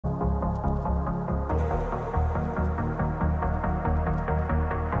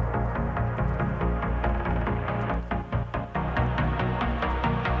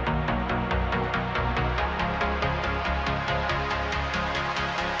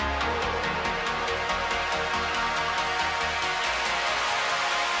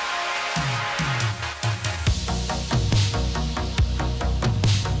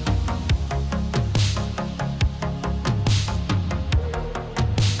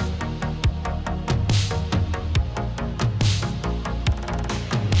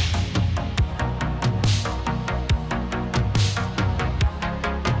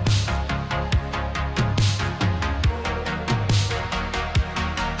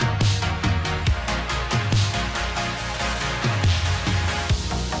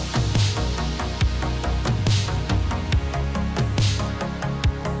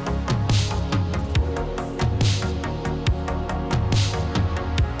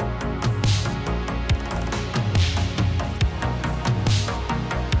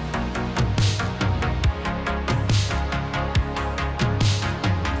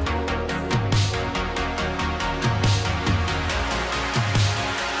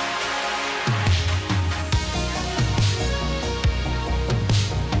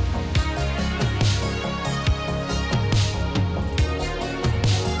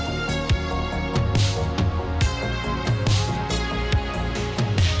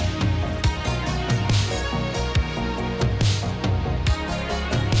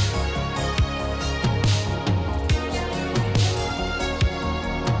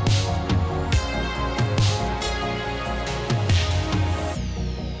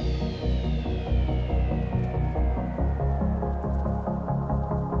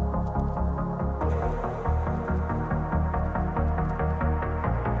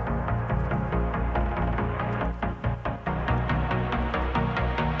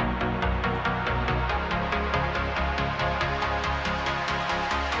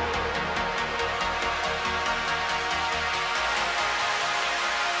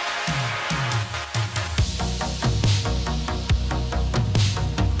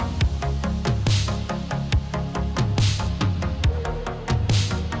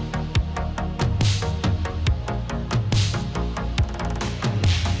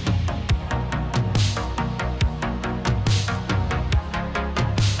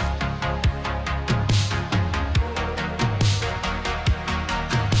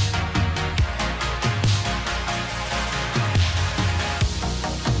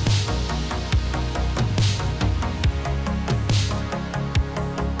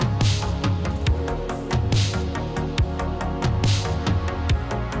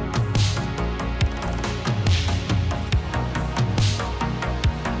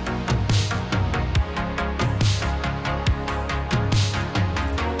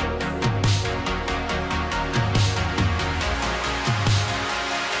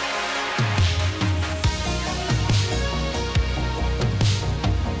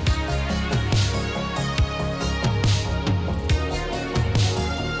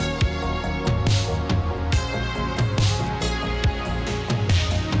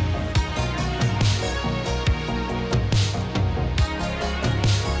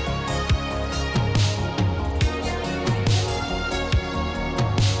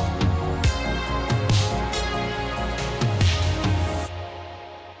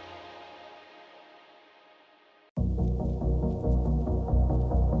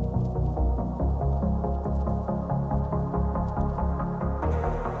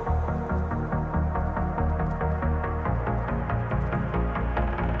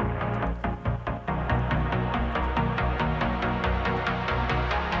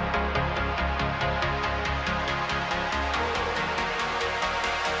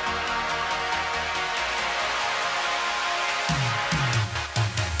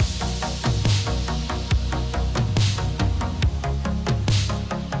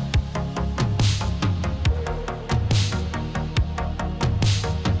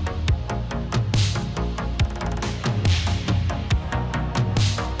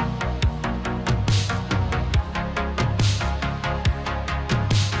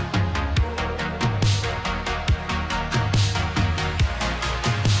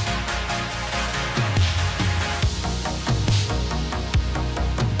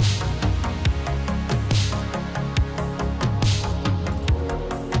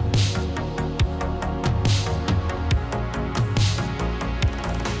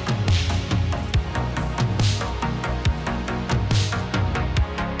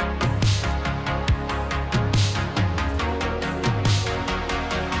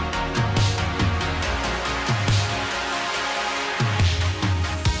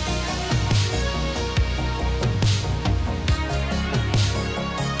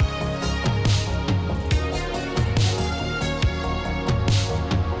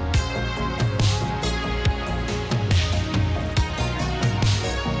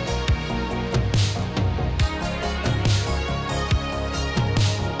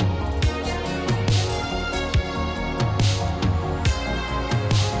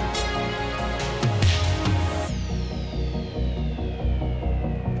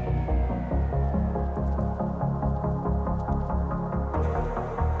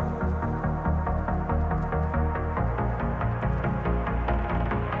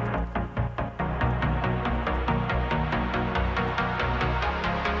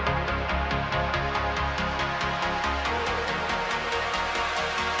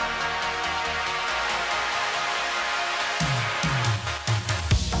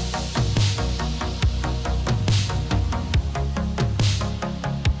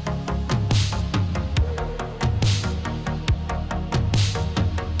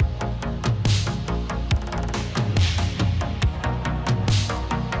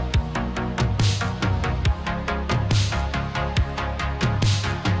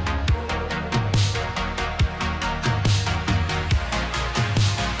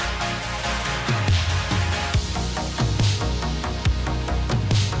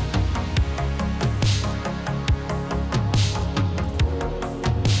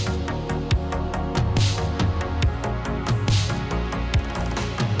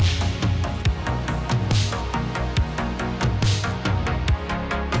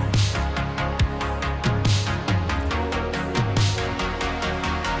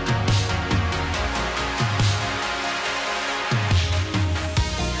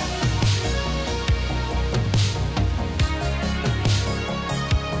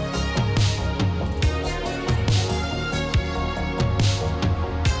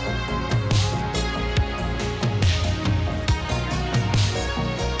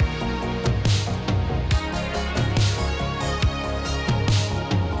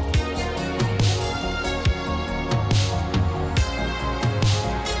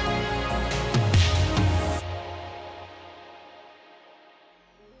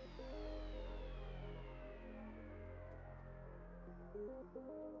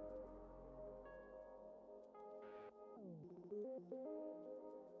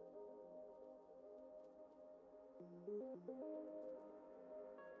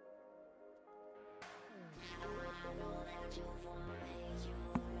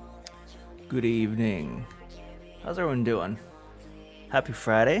Good evening. How's everyone doing? Happy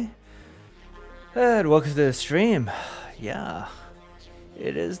Friday. And welcome to the stream. Yeah,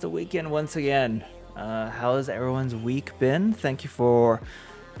 it is the weekend once again. How has everyone's week been? Thank you for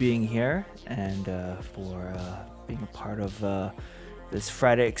being here and for being a part of this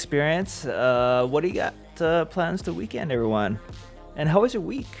Friday experience. What do you got plans the weekend, everyone? And how was your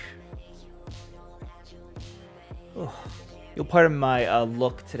week? Oh, you'll pardon my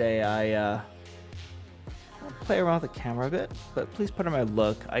look today. I'll play around with the camera a bit, but please pardon my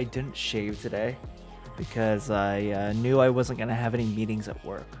look. I didn't shave today because I knew I wasn't gonna have any meetings at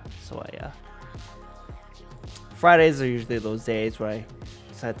work. So Fridays are usually those days where I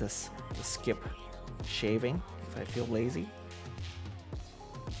decide to skip shaving if I feel lazy.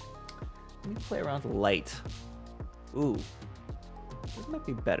 Let me play around with the light. Ooh, this might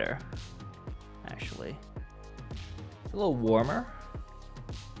be better, actually. It's a little warmer.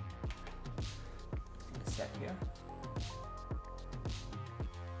 A sec here.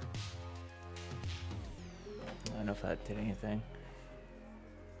 I don't know if that did anything.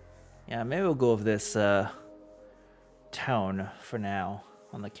 Yeah, maybe we'll go with this tone for now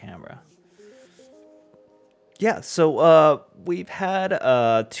on the camera. Yeah, so we've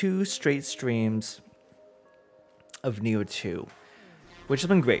had 2 straight streams of Neo 2, which has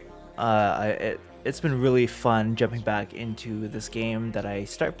been great. It's been really fun jumping back into this game that I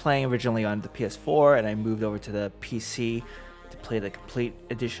started playing originally on the PS4, and I moved over to the PC to play the complete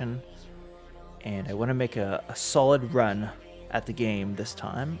edition. And I want to make a solid run at the game this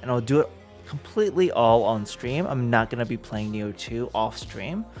time, and I'll do it completely all on stream. I'm not going to be playing Neo 2 off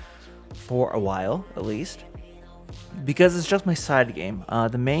stream for a while, at least, because it's just my side game.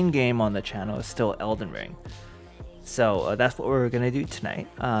 The main game on the channel is still Elden Ring. So that's what we're going to do tonight.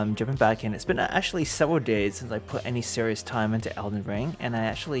 Jumping back in. It's been actually several days since I put any serious time into Elden Ring, and I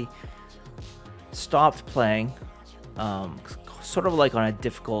actually stopped playing sort of like on a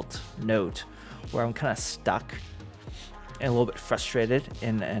difficult note where I'm kind of stuck and a little bit frustrated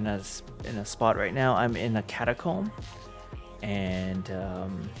in a spot right now. I'm in a catacomb, and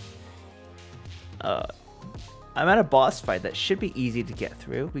I'm at a boss fight that should be easy to get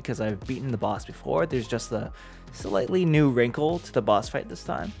through because I've beaten the boss before. There's just a slightly new wrinkle to the boss fight this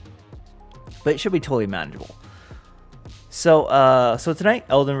time, but it should be totally manageable. So tonight,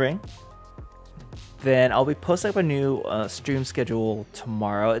 Elden Ring. Then I'll be posting up a new stream schedule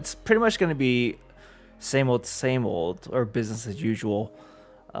tomorrow. It's pretty much going to be same old, or business as usual.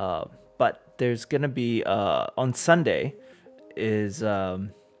 But there's going to be on Sunday is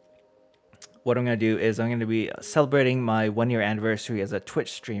what I'm going to do is I'm going to be celebrating my 1-year anniversary as a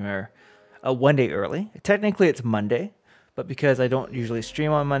Twitch streamer 1 day early. Technically it's Monday, but because I don't usually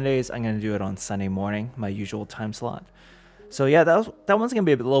stream on Mondays, I'm going to do it on Sunday morning, my usual time slot. So yeah, that one's going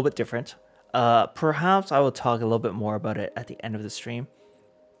to be a little bit different. Perhaps I will talk a little bit more about it at the end of the stream.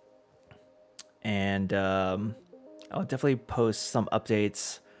 And I'll definitely post some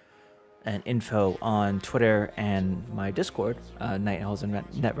updates and info on Twitter and my Discord, Night Owls and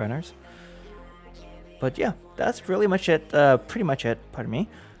Netrunners. But yeah, that's really much it. Pretty much it. Pardon me.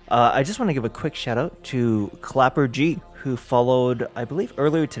 I just want to give a quick shout out to Clapper G, who followed, I believe,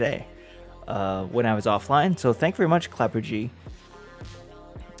 earlier today when I was offline. So thank you very much, Clapper G.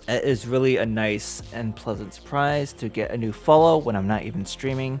 It is really a nice and pleasant surprise to get a new follow when I'm not even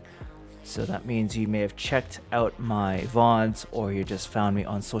streaming. So that means you may have checked out my VODs, or you just found me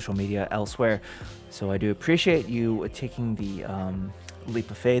on social media elsewhere. So I do appreciate you taking the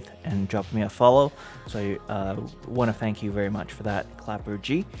leap of faith and dropping me a follow. So I want to thank you very much for that, Clapper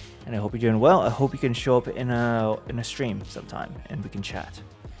G. And I hope you're doing well. I hope you can show up in a stream sometime and we can chat.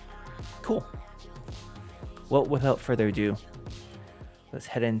 Cool. Well, without further ado, let's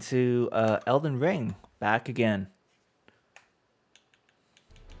head into Elden Ring. Back again.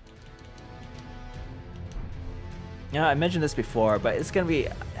 Yeah, I mentioned this before, but it's going to be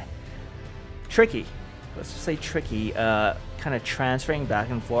tricky. Let's just say tricky, kind of transferring back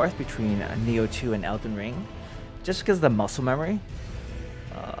and forth between Neo 2 and Elden Ring. Just because of the muscle memory.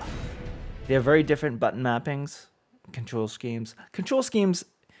 They have very different button mappings, control schemes. Control schemes,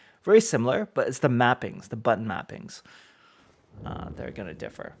 very similar, but it's the mappings, the button mappings, that are going to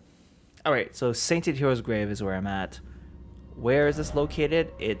differ. Alright, so Sainted Hero's Grave is where I'm at. Where is this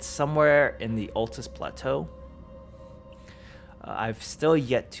located? It's somewhere in the Altus Plateau. I've still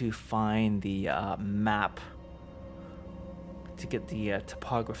yet to find the map to get the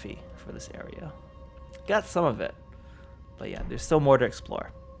topography for this area. Got some of it, but yeah, there's still more to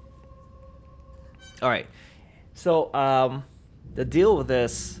explore. All right, So, the deal with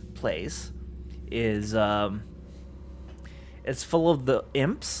this place is it's full of the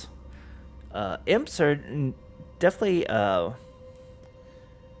imps. Imps are definitely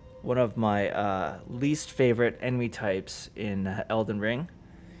one of my least favorite enemy types in Elden Ring.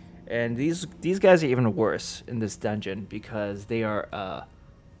 And these guys are even worse in this dungeon because they are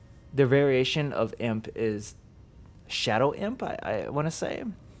their variation of imp is shadow imp, I want to say.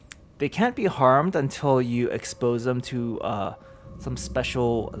 They can't be harmed until you expose them to some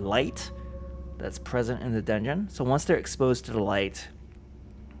special light that's present in the dungeon. So once they're exposed to the light,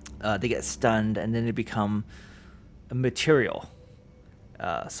 they get stunned and then they become a material.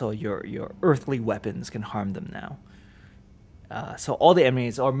 So your earthly weapons can harm them now. So all the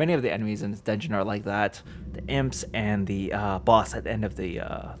enemies, or many of the enemies in this dungeon are like that. The imps and the boss at the end of the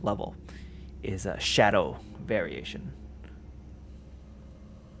level is a shadow variation.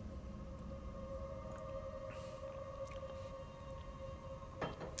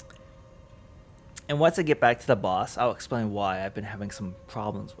 And once I get back to the boss, I'll explain why I've been having some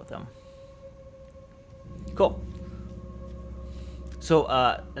problems with him. Cool. So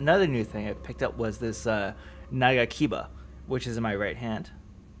another new thing I picked up was this Nagakiba, which is in my right hand.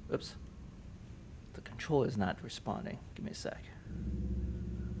 Oops. The controller is not responding. Give me a sec.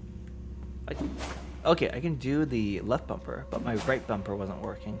 Okay, I can do the left bumper, but my right bumper wasn't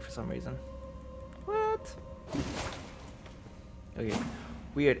working for some reason. What? Okay.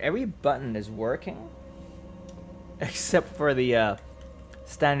 Weird. Every button is working except for the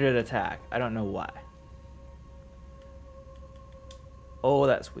standard attack. I don't know why. Oh,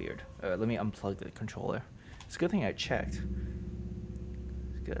 that's weird. Let me unplug the controller. It's a good thing I checked.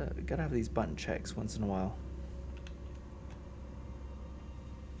 Gotta have these button checks once in a while.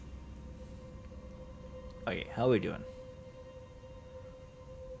 Okay, how are we doing?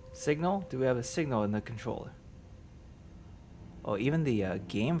 Signal? Do we have a signal in the controller? Oh, even the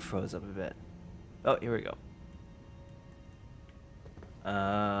game froze up a bit. Oh, here we go.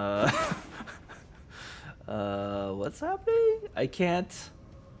 What's happening? I can't.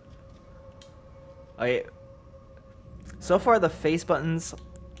 Okay. So far the face buttons.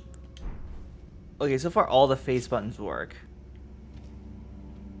 Okay, so far all the face buttons work.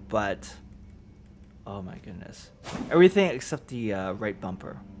 But oh my goodness. Everything except the right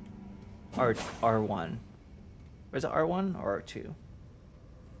bumper. R1. Or is it R1 or R2?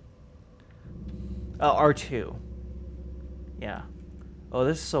 Oh, R2. Yeah. Oh,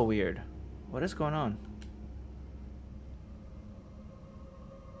 this is so weird. What is going on?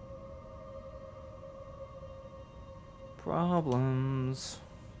 Problems.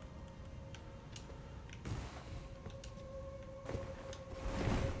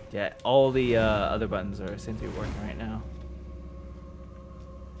 Yeah, all the other buttons seem to be working right now.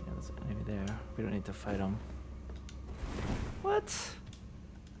 Yeah, there's an enemy there. We don't need to fight them. What?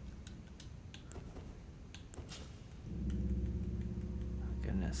 Oh,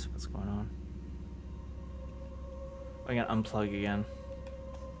 goodness, what's going on? I'm gonna unplug again.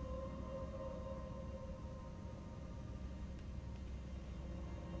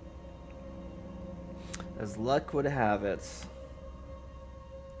 As luck would have it,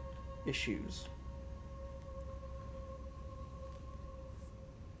 issues.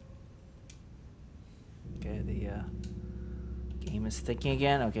 Okay, the game is thinking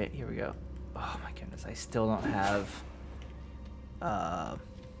again. Okay, here we go. Oh my goodness, I still don't have I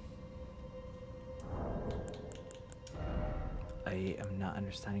am not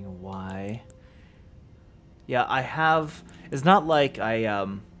understanding why. Yeah, I have. It's not like I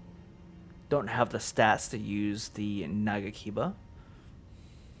don't have the stats to use the Nagakiba.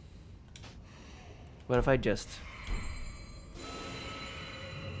 What if I just...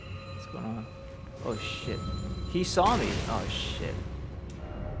 What's going on? Oh shit. He saw me. Oh shit.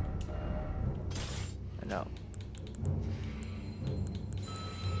 No.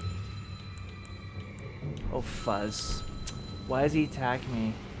 Oh fuzz. Why does he attack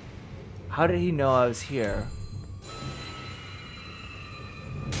me? How did he know I was here?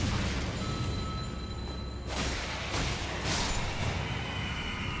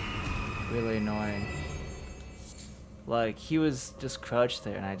 Really annoying. Like, he was just crouched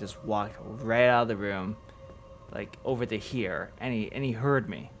there and I just walked right out of the room, like over to here, and he heard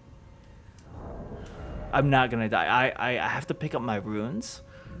me. I'm not gonna die. I have to pick up my runes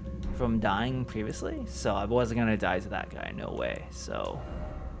from dying previously, so I wasn't gonna die to that guy, no way. So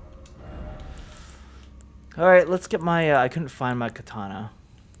alright, let's get my I couldn't find my katana.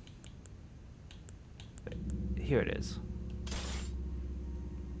 Here it is.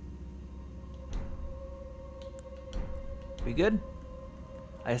 We good?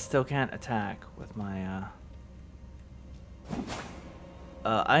 I still can't attack with my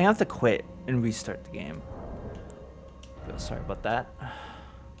I have to quit and restart the game. Oh, sorry about that.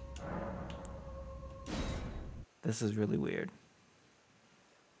 This is really weird.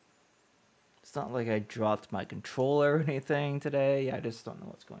 It's not like I dropped my controller or anything today. I just don't know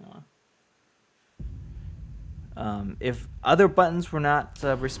what's going on. If other buttons were not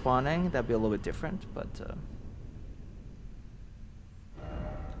responding, that'd be a little bit different, but...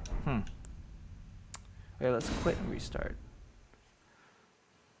 Okay, let's quit and restart.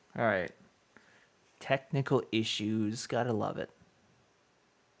 Alright. Technical issues. Gotta love it.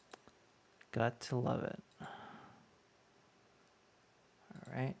 Got to love it.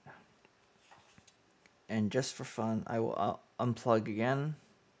 Alright. And just for fun, I will unplug again.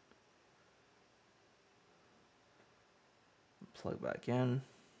 Plug back in.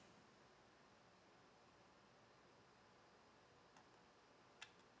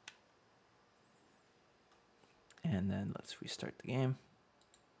 And then let's restart the game.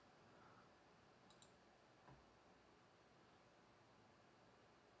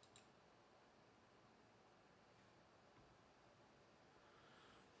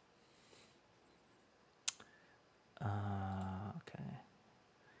 Okay.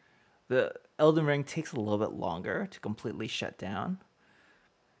 The Elden Ring takes a little bit longer to completely shut down.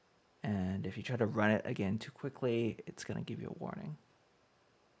 And if you try to run it again too quickly, it's going to give you a warning.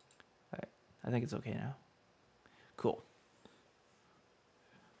 All right. I think it's okay now. Cool.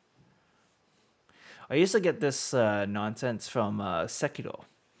 I used to get this nonsense from Sekiro,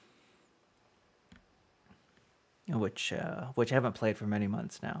 which I haven't played for many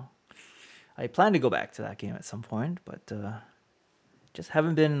months now. I plan to go back to that game at some point, but just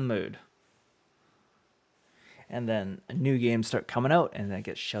haven't been in the mood. And then new games start coming out, and then it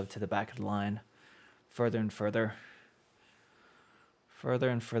gets shoved to the back of the line, further and further. Further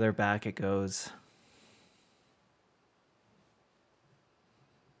and further back it goes.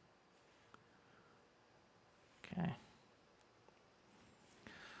 Okay.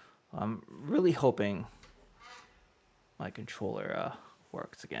 I'm really hoping my controller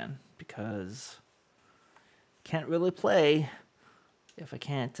works again, because can't really play if I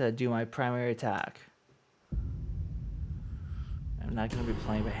can't do my primary attack. I'm not going to be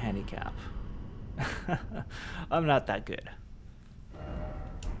playing by handicap. I'm not that good.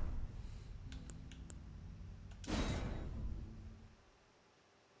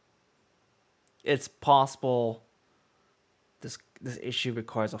 It's possible this issue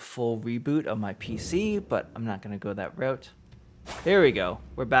requires a full reboot of my PC, but I'm not going to go that route. Here we go.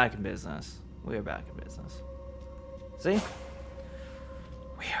 We're back in business. We are back in business. See?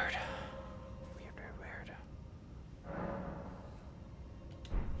 Weird. Weird.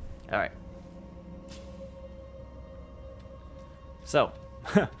 Alright. So,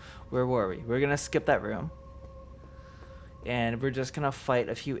 where were we? We're going to skip that room. And we're just going to fight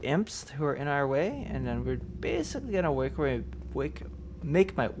a few imps who are in our way. And then we're basically going to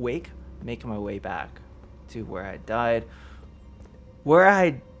make my way back to where I died. Where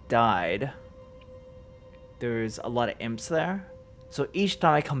I died, there's a lot of imps there. So each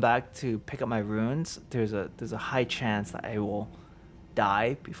time I come back to pick up my runes, there's a high chance that I will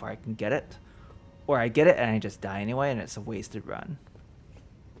die before I can get it. Or I get it and I just die anyway, and it's a wasted run.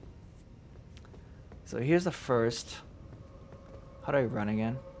 So here's the first... How do I run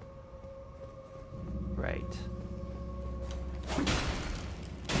again? Right.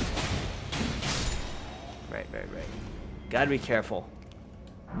 Right. Gotta be careful.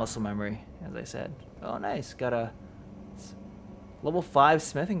 Muscle memory, as I said. Oh, nice. Got a level 5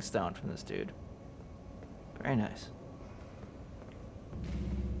 smithing stone from this dude. Very nice.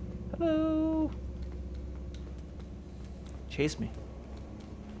 Hello. Chase me.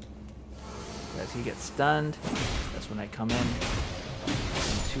 As he gets stunned, that's when I come in.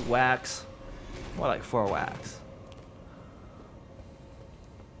 2 whacks. More like 4 whacks.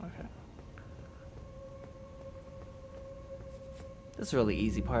 Okay. This is a really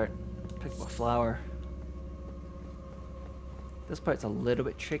easy part. Pick up a flower. This part's a little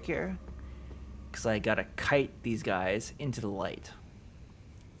bit trickier, because I gotta kite these guys into the light.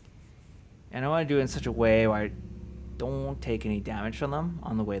 And I want to do it in such a way where I don't take any damage from them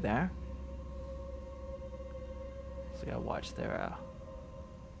on the way there. So I gotta watch their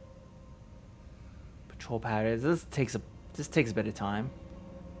patrol patterns. This takes a bit of time.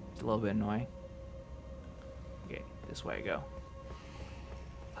 It's a little bit annoying. Okay, this way I go.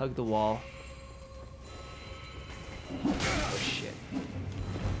 Hug the wall. Oh shit.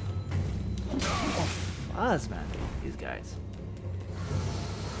 Oh fuzz, man. These guys.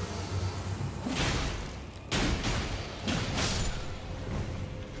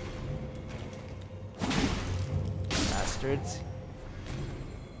 That's bastards.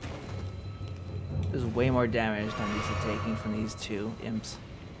 There's way more damage than I'm used to taking from these two imps.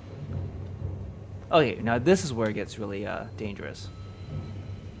 Okay, now this is where it gets really dangerous.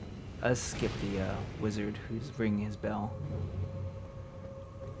 Let's skip the wizard who's ringing his bell.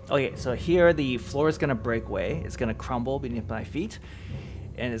 Okay, so here the floor is gonna break away. It's gonna crumble beneath my feet,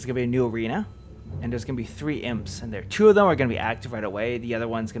 and it's gonna be a new arena. And there's gonna be 3 imps in there. 2 of them are gonna be active right away. The other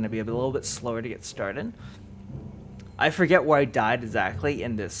one's gonna be a little bit slower to get started. I forget where I died exactly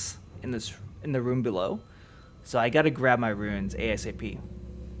in the room below, so I gotta grab my runes ASAP.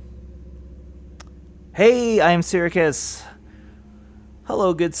 Hey, I am Syracuse.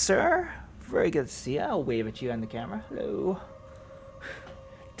 Hello, good sir. Very good to see you. I'll wave at you on the camera. Hello.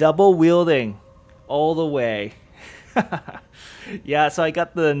 Double wielding all the way. Yeah, so I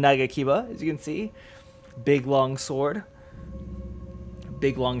got the Nagakiba, as you can see. Big long sword.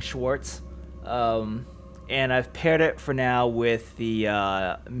 Big long Schwartz. And I've paired it for now with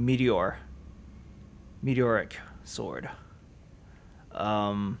the meteoric sword.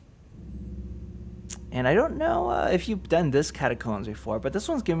 And I don't know if you've done this Catacombs before, but this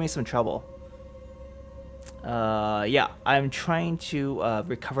one's giving me some trouble. Yeah, I'm trying to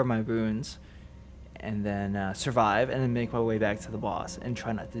recover my runes and then survive and then make my way back to the boss and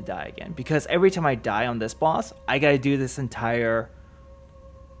try not to die again. Because every time I die on this boss, I gotta do this entire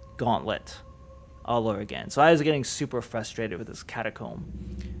gauntlet all over again. So I was getting super frustrated with this Catacomb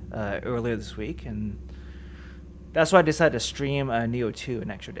earlier this week, and that's why I decided to stream Neo 2 an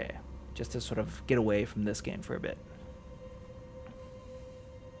extra day, just to sort of get away from this game for a bit.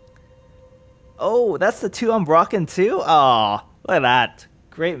 Oh, that's the 2 I'm rocking too? Aw, look at that.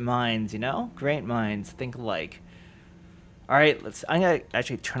 Great minds, you know? Great minds think alike. Alright, I'm gonna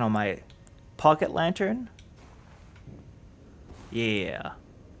actually turn on my pocket lantern. Yeah.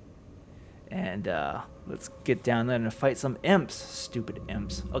 And let's get down there and fight some imps. Stupid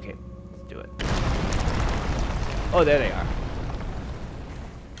imps. Okay, let's do it. Oh, there they are.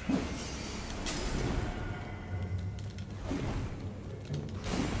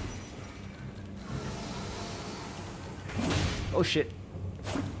 Oh shit.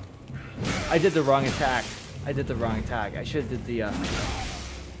 I did the wrong attack. I should have did the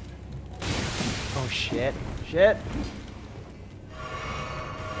Oh shit. Shit.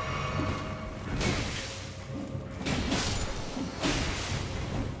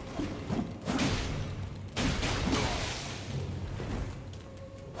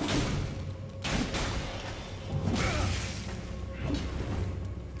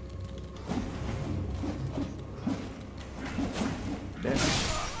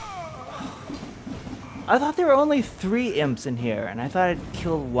 I thought there were only 3 imps in here, and I thought I'd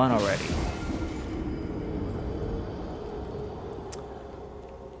killed 1 already.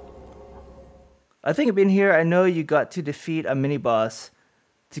 I think I've been here. I know you got to defeat a mini-boss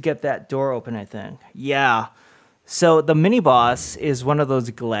to get that door open, I think. Yeah. So the mini-boss is one of those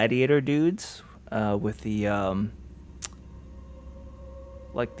gladiator dudes with the,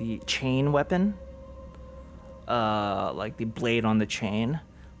 like the chain weapon. Like the blade on the chain.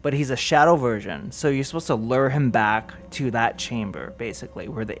 But he's a shadow version, so you're supposed to lure him back to that chamber, basically,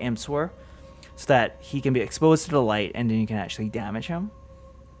 where the imps were, so that he can be exposed to the light, and then you can actually damage him.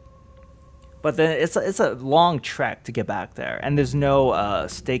 But then it's a long trek to get back there, and there's no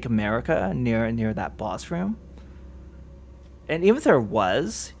Stake America near that boss room. And even if there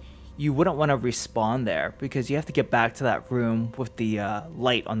was, you wouldn't want to respawn there, because you have to get back to that room with the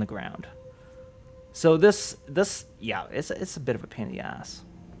light on the ground. So this yeah, it's a bit of a pain in the ass.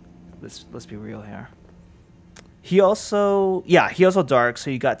 Let's be real here. He also dark,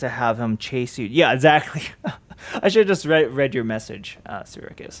 so you got to have him chase you. Yeah, exactly. I should have just read your message,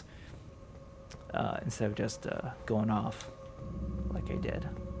 Syracuse, instead of just going off like I did.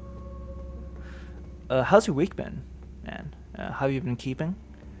 How's your week been, man? How have you been keeping?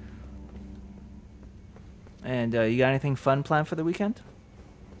 And you got anything fun planned for the weekend?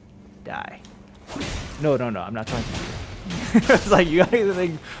 Die. No, I'm not talking to you. It's like, you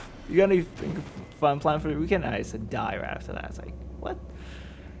got anything fun planned for the weekend? And I said die right after that. It's like, what?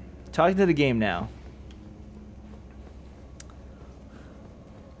 Talking to the game now.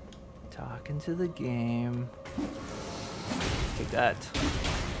 Talking to the game. Take that.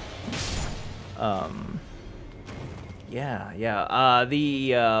 Yeah.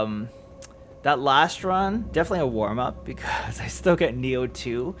 That last run, definitely a warm-up, because I still get Neo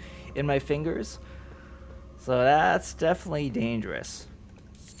 2 in my fingers. So that's definitely dangerous.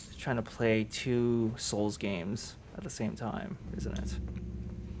 Trying to play 2 Souls games at the same time, isn't it?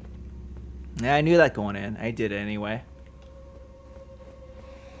 Yeah, I knew that going in. I did it anyway.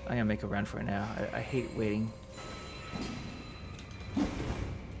 I'm gonna make a run for it now. I hate waiting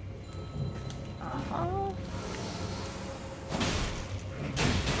Uh-huh.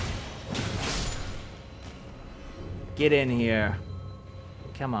 Get in here.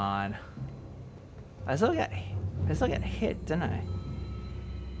 Come on. I still got hit, didn't I?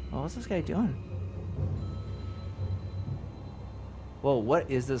 Well, what's this guy doing? Whoa, what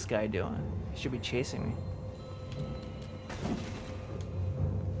is this guy doing? He should be chasing me.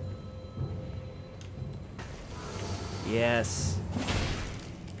 Yes.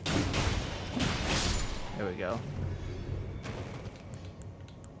 There we go.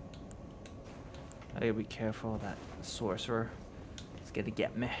 I gotta be careful of that sorcerer. He's gonna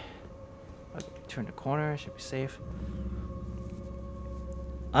get me. Okay, turn the corner, should be safe.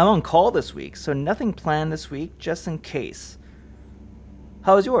 I'm on call this week, so nothing planned this week, just in case.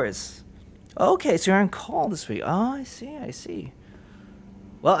 How was yours? Okay, so you're on call this week. Oh, I see.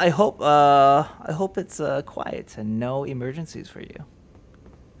 Well, I hope it's quiet and no emergencies for you.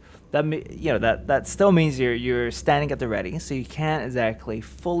 That still means you're standing at the ready, so you can't exactly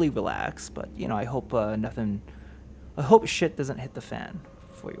fully relax. But I hope I hope shit doesn't hit the fan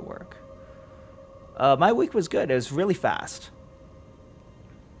for your work. My week was good. It was really fast,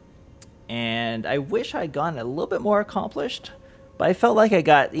 and I wish I'd gotten a little bit more accomplished. But I felt like I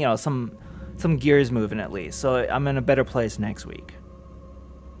got some gears moving at least, so I'm in a better place next week.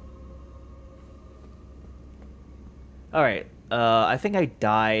 All right, I think I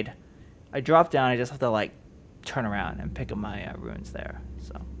died. I dropped down. I just have to like turn around and pick up my runes there.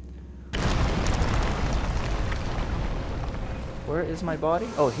 So, where is my body?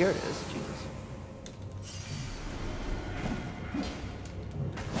 Oh, here it is. Jesus.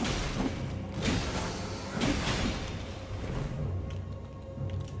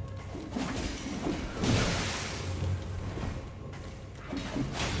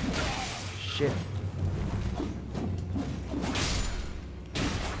 Shit.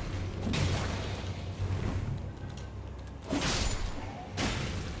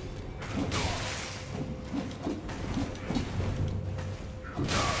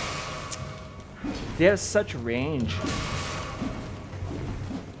 They have such range.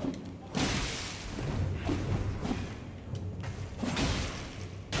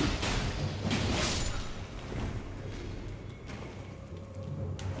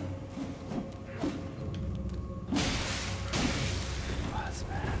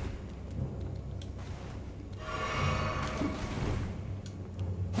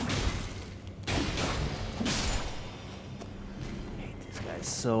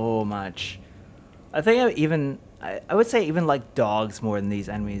 So much. I think I would say even like dogs more than these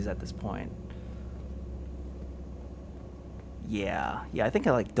enemies at this point. Yeah, I think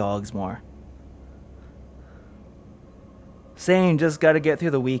I like dogs more. Same, just gotta get through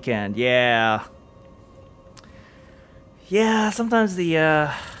the weekend. Yeah, sometimes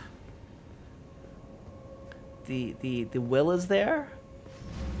the will is there.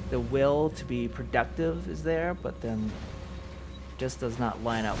 The will to be productive is there, but then just does not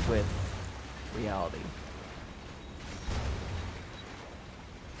line up with reality.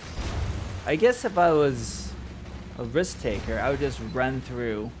 I guess if I was a risk taker, I would just run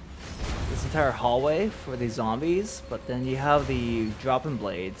through this entire hallway for these zombies, but then you have the dropping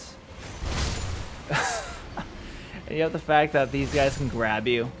blades. And you have the fact that these guys can grab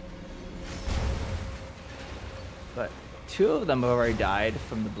you. But 2 of them have already died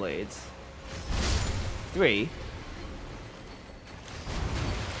from the blades. 3.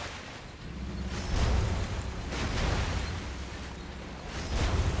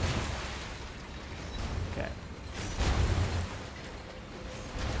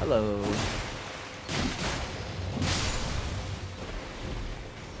 Hello.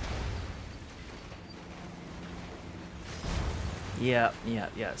 Yeah.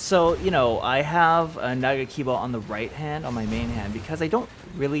 So, I have a Nagakiba on the right hand, on my main hand, because I don't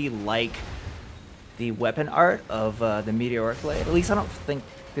really like the weapon art of the Meteoric Blade. At least I don't think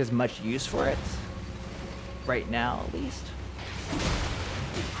there's much use for it. Right now, at least.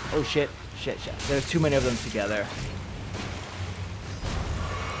 Oh, shit. There's too many of them together.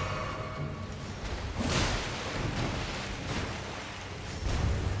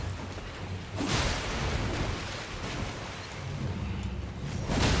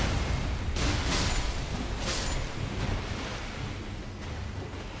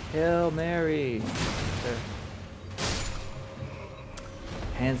 Hail Mary. They're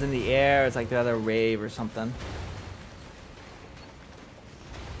hands in the air. It's like they're at a rave or something.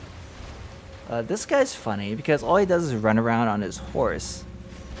 This guy's funny because all he does is run around on his horse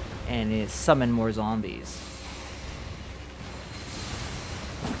and summon more zombies.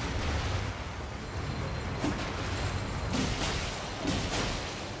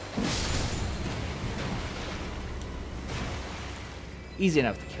 Easy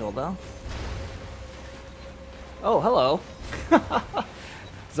enough to kill, though. Oh, hello.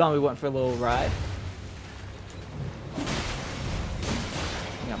 Zombie went for a little ride.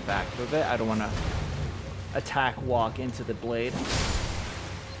 I'm back with it. I don't want to attack walk into the blade.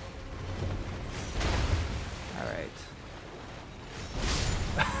 Alright.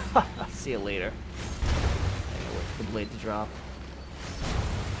 See you later. I gotta wait for the blade to drop.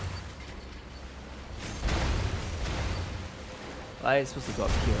 I'm supposed to go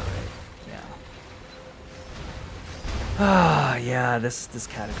up here, right? Yeah. Ah, yeah, this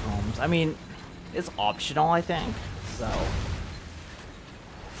catacombs. I mean, it's optional, I think. So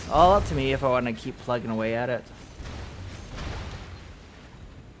it's all up to me if I want to keep plugging away at it.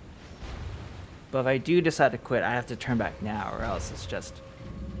 But if I do decide to quit, I have to turn back now, or else it's just...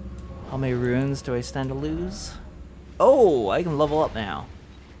 How many runes do I stand to lose? Oh, I can level up now.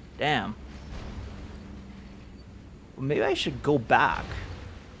 Damn. Well, maybe I should go back.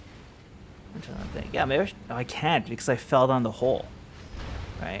 I'm trying to think. Yeah, maybe I should... No, I can't because I fell down the hole.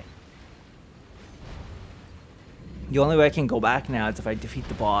 Right? The only way I can go back now is if I defeat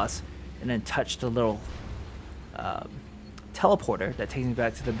the boss and then touch the little teleporter that takes me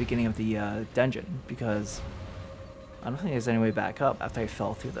back to the beginning of the dungeon, because I don't think there's any way back up after I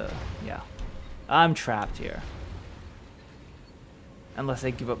fell through the... Yeah. I'm trapped here. Unless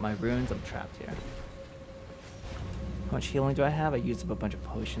I give up my runes, I'm trapped here. How much healing do I have? I used up a bunch of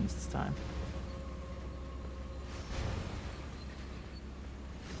potions this time.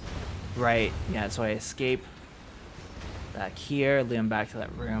 Right, yeah, so I escape back here, lead him back to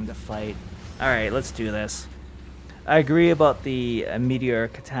that room to fight. Alright, let's do this. I agree about the meteor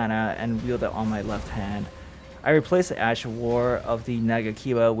katana and wield it on my left hand. I replaced the Ash of War of the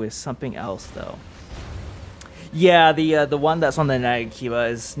Nagakiba with something else, though. Yeah, the one that's on the Nagakiba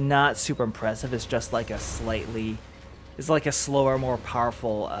is not super impressive. It's just like a slightly... It's like a slower, more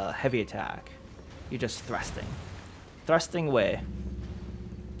powerful heavy attack. You're just thrusting. Thrusting away.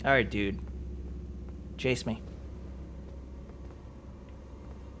 Alright, dude. Chase me.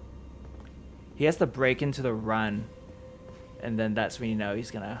 He has to break into the run. And then that's when you know he's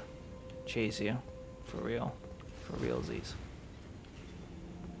gonna chase you. For real. For realsies.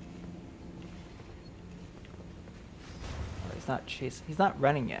 Oh, he's not chasing. He's not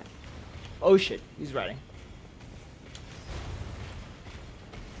running yet. Oh shit, he's running.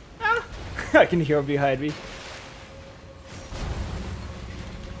 Ah! I can hear him behind me.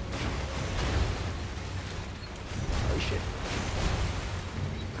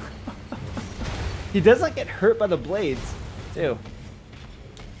 He does not get hurt by the blades, too.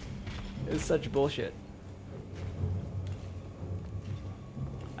 It's such bullshit.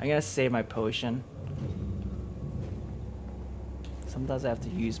 I'm gonna save my potion. Sometimes I have to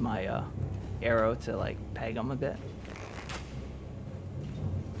use my arrow to like peg him a bit.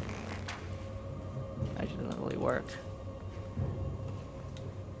 Actually, doesn't really work.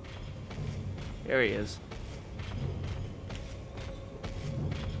 There he is.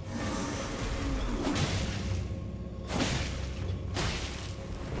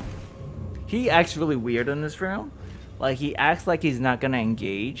 He acts really weird in this room. Like, he acts like he's not gonna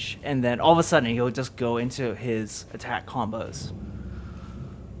engage, and then all of a sudden he'll just go into his attack combos.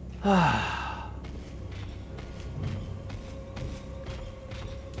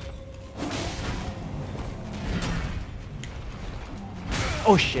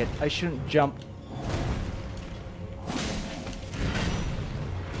 Oh shit, I shouldn't jump.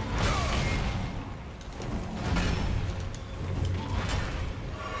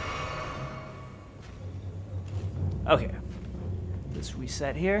 Okay, let's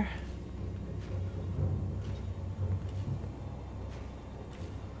reset here.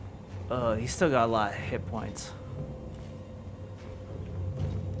 He's still got a lot of hit points.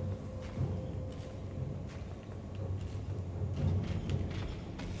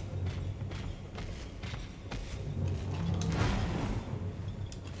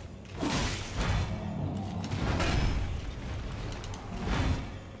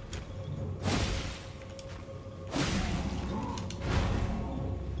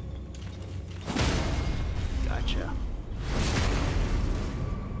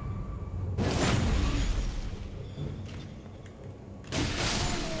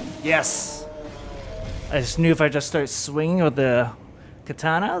 Yes! I just knew if I just start swinging with the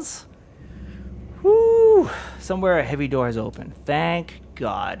katanas, whoo! Somewhere a heavy door is open. Thank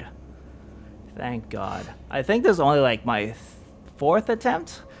God. Thank God. I think there's only like my fourth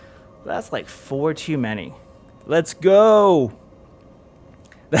attempt. That's like 4 too many. Let's go!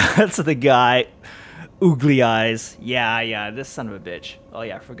 That's the guy. Oogly eyes. Yeah, this son of a bitch. Oh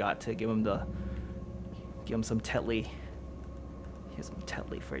yeah, I forgot to give him some Tetley. Here's some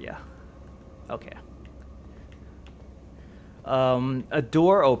telly for you. Okay. A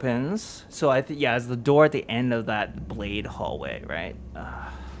door opens. So I think, yeah, it's the door at the end of that blade hallway, right?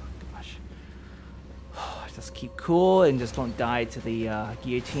 Gosh. Just keep cool and just don't die to the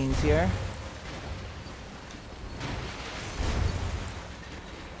guillotines here.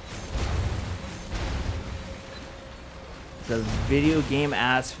 It's a video game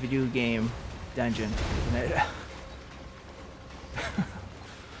dungeon, isn't it?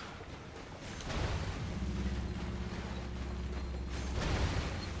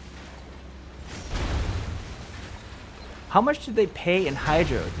 How much do they pay in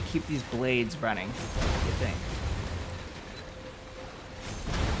Hydro to keep these blades running, you think?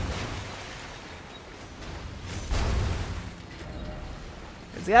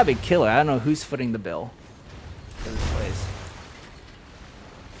 It's gotta be killer. I don't know who's footing the bill for this place.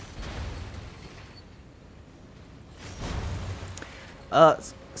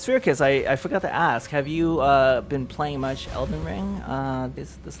 Sphericus, I forgot to ask, have you been playing much Elden Ring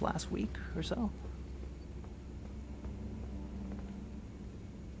this last week or so?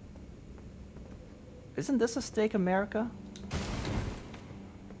 Isn't this a stake America?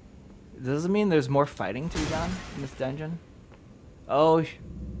 Does it mean there's more fighting to be done in this dungeon? Oh,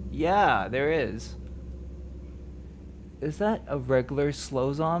 yeah, there is. Is that a regular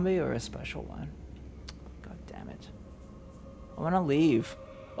slow zombie or a special one? God damn it. I want to leave.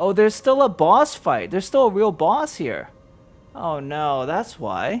 Oh, there's still a boss fight. There's still a real boss here. Oh no, that's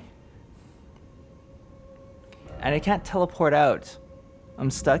why. And I can't teleport out.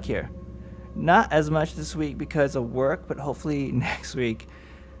 I'm stuck here. Not as much this week because of work, but hopefully next week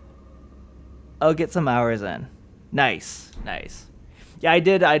I'll get some hours in. Nice, nice. Yeah, I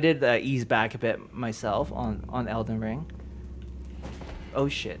did ease back a bit myself on Elden Ring. Oh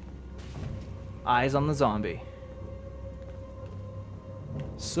shit. Eyes on the zombie.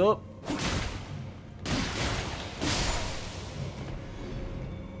 Sup?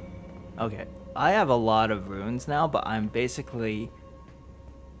 Okay, I have a lot of runes now, but I'm basically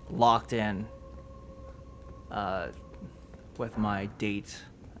locked in with my date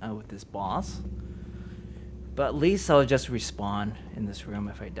with this boss. But at least I'll just respawn in this room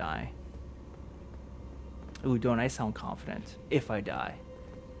if I die. Ooh, don't I sound confident if I die.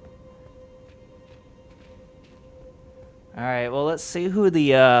 Alright, well, let's see who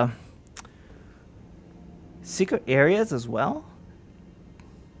the secret areas as well.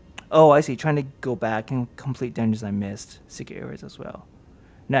 Oh, I see. Trying to go back and complete dungeons I missed. Secret areas as well.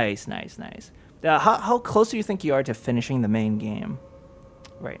 Nice, nice, nice. How close do you think you are to finishing the main game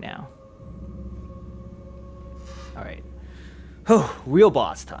right now? All right. Oh, real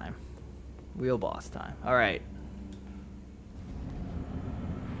boss time. Real boss time. All right.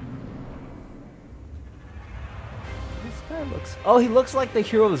 This guy looks... Oh, he looks like the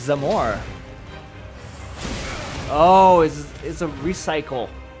hero Zamor. Oh, it's a recycle.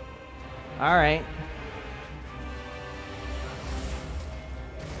 All right.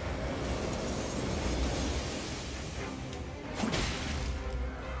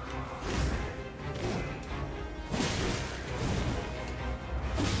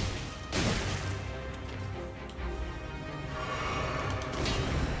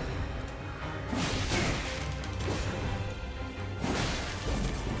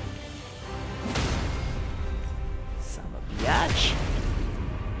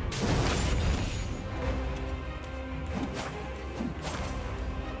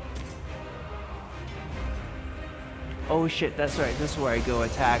 Oh shit, that's right. This is where I go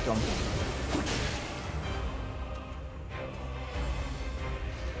attack him.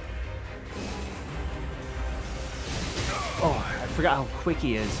 Oh, I forgot how quick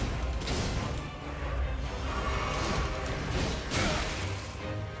he is.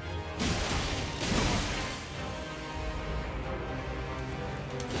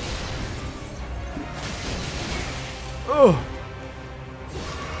 Oh!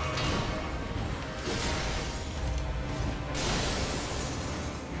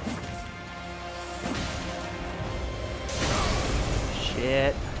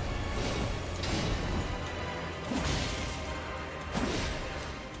 Shit.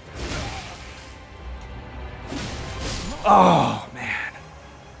 Oh, man.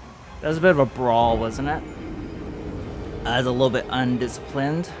 That was a bit of a brawl, wasn't it? I was a little bit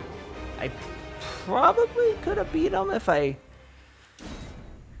undisciplined. I probably could have beat him if I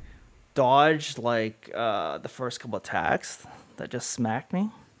dodged, like, the first couple attacks that just smacked me.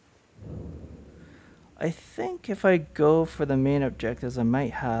 I think if I go for the main objectives, I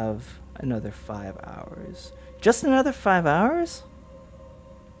might have another 5 hours. Just another 5 hours?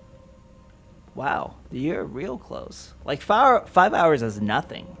 Wow, you're real close. Like 5 hours is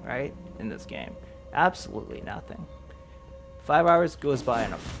nothing, right? In this game. Absolutely nothing. 5 hours goes by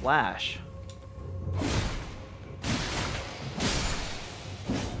in a flash.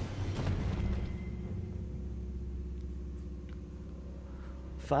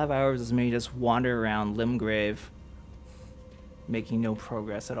 Five hours is me just wander around Limgrave, making no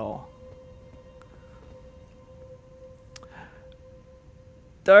progress at all.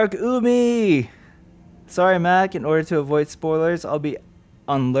 Dark Umi! Sorry, Mac. In order to avoid spoilers, I'll be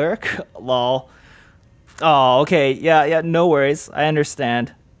on lurk. Lol. Oh, okay. Yeah, no worries. I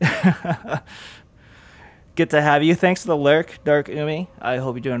understand. Good to have you. Thanks for the lurk, Dark Umi. I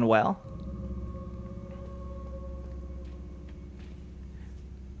hope you're doing well.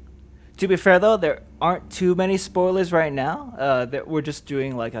 To be fair, though, there aren't too many spoilers right now. We're just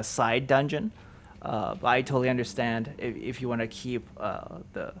doing like a side dungeon. But I totally understand if you want to keep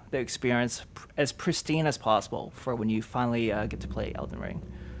the experience as pristine as possible for when you finally get to play Elden Ring.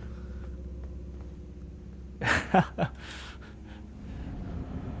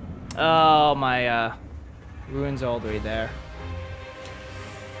 Oh, my ruins are all the way there.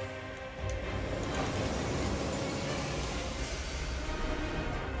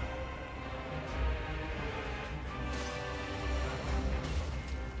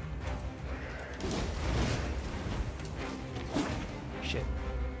 Shit.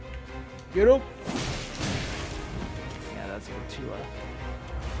 Get up! Yeah, that's a bit too low.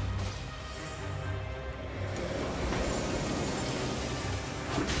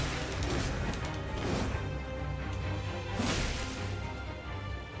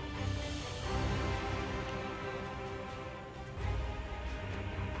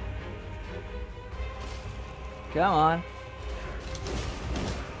 Come on.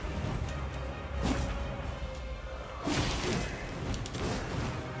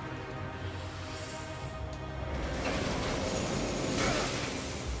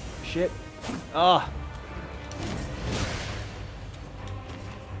 Shit. Oh.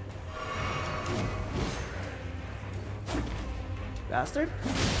 Bastard.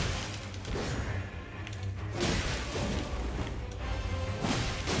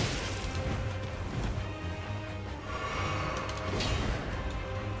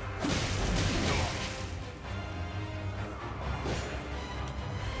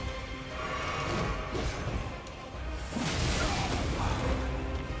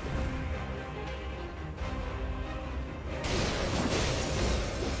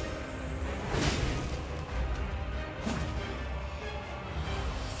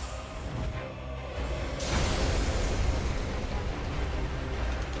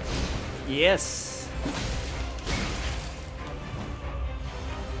 Yes.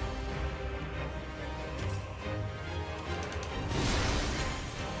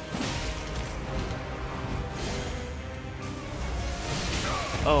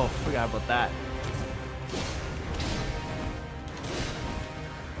 Oh, forgot about that.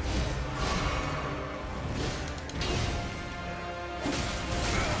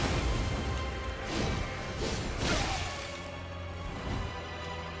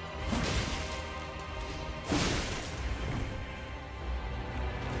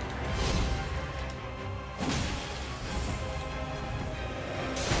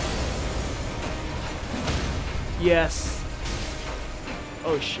 Yes.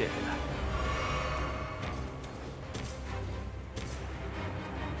 Oh shit.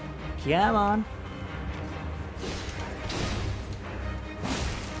 Come on.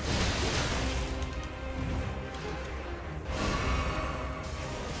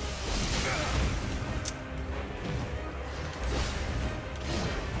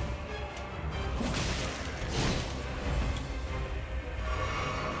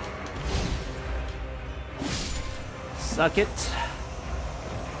 Suck it.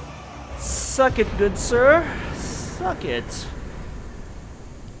 Suck it, good sir. Suck it.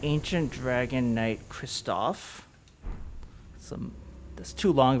 Ancient Dragon Knight Kristoff. That's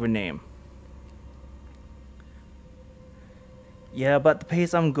too long of a name. Yeah, but the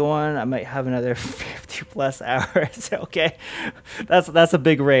pace I'm going, I might have another 50 plus hours. Okay, that's a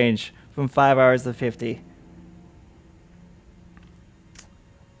big range from 5 hours to 50.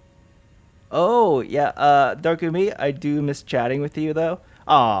 Oh, yeah, Darkumi, I do miss chatting with you, though.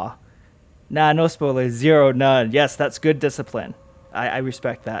 Aw. Nah, no spoilers. Zero, none. Yes, that's good discipline. I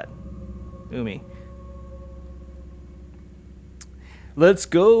respect that. Umi. Let's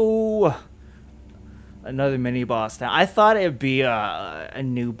go! Another mini-boss now. I thought it'd be a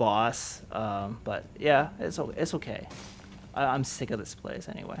new boss, but yeah, it's okay. I'm sick of this place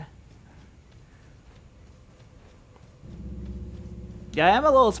anyway. Yeah, I am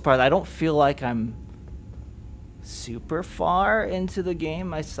a little surprised. I don't feel like I'm super far into the game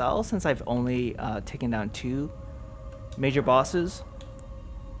myself, since I've only taken down 2 major bosses.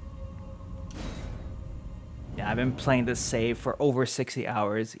 Yeah, I've been playing this save for over 60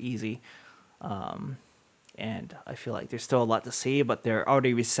 hours, easy. And I feel like there's still a lot to see, but they're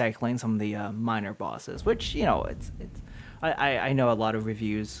already recycling some of the minor bosses, which, you know, I know a lot of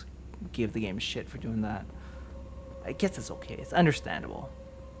reviews give the game shit for doing that. I guess it's okay. It's understandable.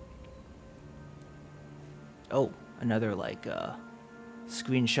 Oh, another, like,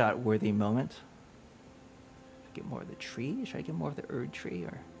 screenshot-worthy moment. Get more of the tree? Should I get more of the Erd tree,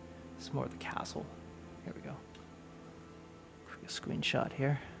 or just more of the castle? Here we go. Quick screenshot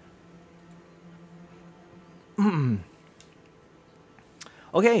here.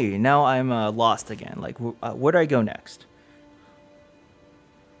 Okay, now I'm lost again. Like, where do I go next?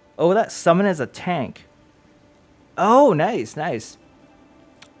 Oh, that summon is a tank. Oh, nice, nice.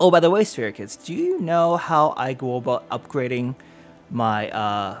 Oh, by the way, Sphere Kids, do you know how I go about upgrading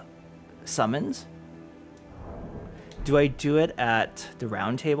my summons? Do I do it at the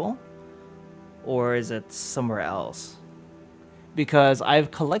round table? Or is it somewhere else? Because I've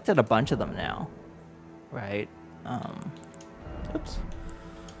collected a bunch of them now. Right? Oops.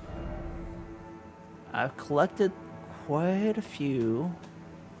 I've collected quite a few.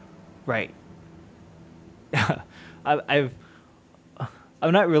 Right. I'm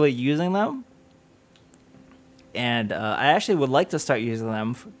not really using them. And I actually would like to start using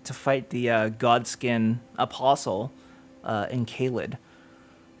them to fight the Godskin Apostle in Caelid.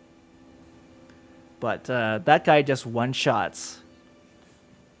 But that guy just one-shots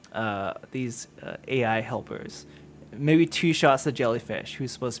these AI helpers. Maybe 2 shots the jellyfish,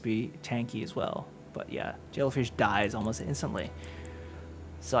 who's supposed to be tanky as well. But yeah, jellyfish dies almost instantly.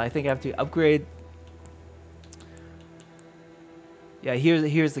 So I think I have to upgrade. Yeah,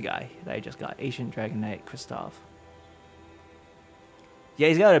 here's the guy that I just got. Ancient Dragon Knight Kristoff. Yeah,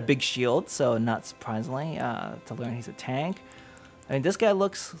 he's got a big shield, so not surprisingly, to learn he's a tank. I mean, this guy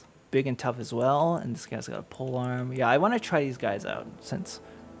looks big and tough as well, and this guy's got a pole arm. Yeah, I want to try these guys out, since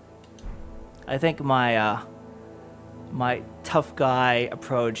I think my my tough guy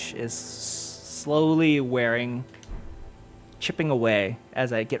approach is slowly chipping away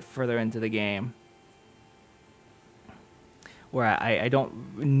as I get further into the game, where I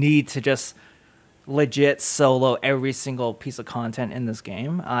don't need to just legit solo every single piece of content in this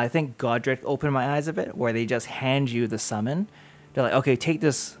game. I think Godric opened my eyes a bit, where they just hand you the summon. They're like, okay, take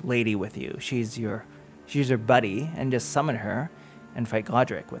this lady with you. She's your buddy, and just summon her and fight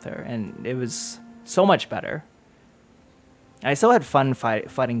Godric with her. And it was so much better. I still had fun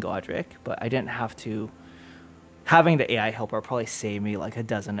fighting Godric, but I didn't have to. Having the AI helper probably saved me like a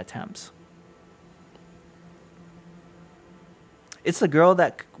dozen attempts. It's the girl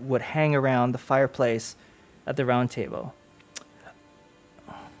that would hang around the fireplace at the round table.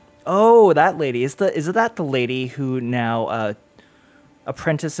 Oh, that lady. Is that the lady who now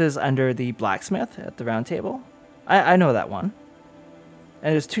apprentices under the blacksmith at the round table? I know that one.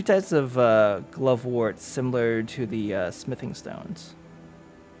 And there's 2 types of glove warts similar to the smithing stones.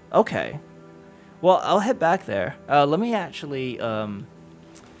 Okay. Well, I'll head back there. Let me actually... Oh,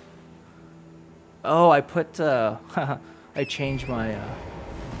 I put... I changed my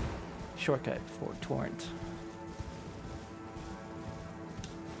shortcut for Torrent.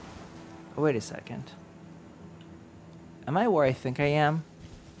 Oh, wait a second. Am I where I think I am?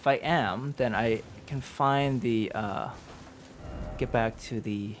 If I am, then I can find the... get back to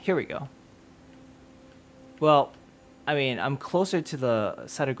the... Here we go. Well, I mean, I'm closer to the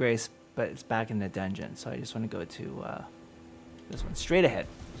Site of Grace, but it's back in the dungeon, so I just want to go to this one. Straight ahead.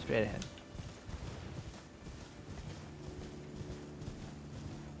 Straight ahead.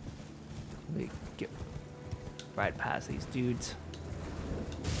 Let me get right past these dudes.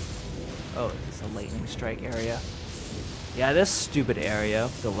 Oh, this is a lightning strike area. Yeah, this stupid area,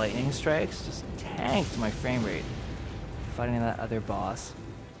 the lightning strikes, just tanked my frame rate fighting that other boss.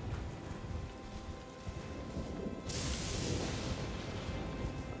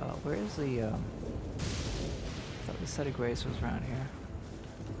 Where is the, I thought the Site of Grace was around here.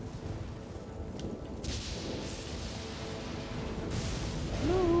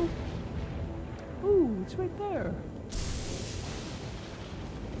 Hello? Ooh, it's right there.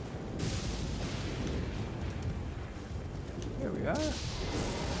 Here we are.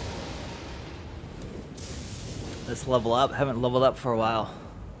 Let's level up. Haven't leveled up for a while.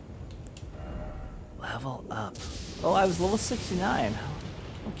 Level up. Oh, I was level 69.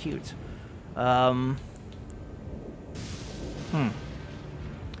 Oh, cute. So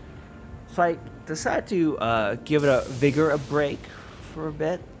I decided to give it a Vigor a break for a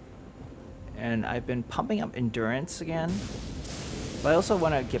bit, and I've been pumping up endurance again, but I also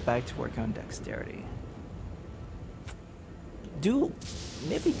want to get back to work on dexterity.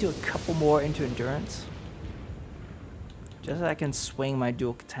 Maybe do a couple more into endurance, just so I can swing my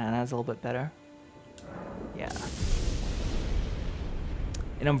dual katanas a little bit better. Yeah.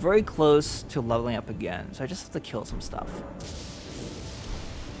 And I'm very close to leveling up again, so I just have to kill some stuff.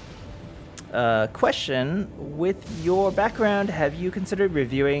 Question, with your background, have you considered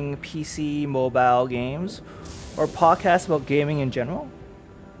reviewing PC mobile games or podcasts about gaming in general?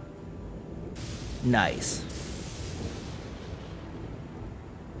 Nice.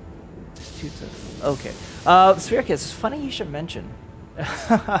 Okay. Sphericus, it's funny you should mention.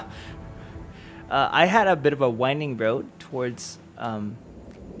 I had a bit of a winding road towards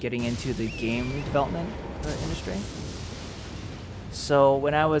getting into the game development industry. So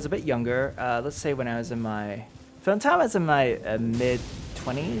when I was a bit younger, let's say when I was in my, from the time I was in my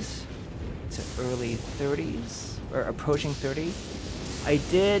mid-20s to early 30s, or approaching 30, I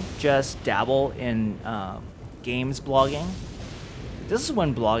did just dabble in games blogging. This is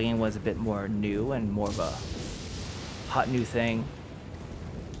when blogging was a bit more new and more of a hot new thing.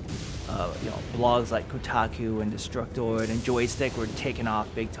 You know, blogs like Kotaku and Destructoid and Joystick were taken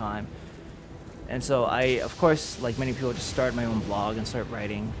off big time. And so I, of course, like many people, just started my own blog and started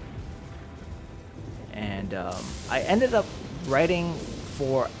writing. And I ended up writing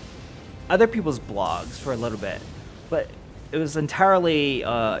for other people's blogs for a little bit, but it was entirely, you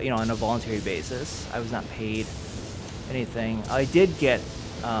know, on a voluntary basis. I was not paid anything. I did get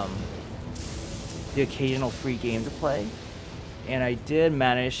the occasional free game to play, and I did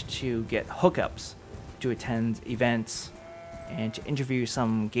manage to get hookups to attend events and to interview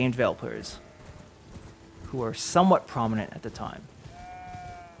some game developers who were somewhat prominent at the time.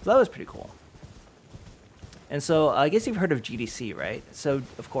 So that was pretty cool. And so I guess you've heard of GDC, right? So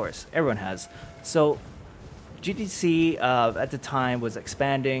of course, everyone has. So GDC at the time was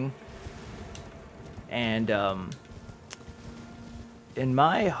expanding, and in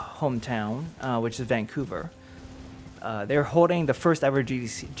my hometown, which is Vancouver, they're holding the first ever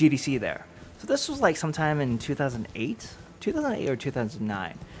GDC there. So this was like sometime in 2008 or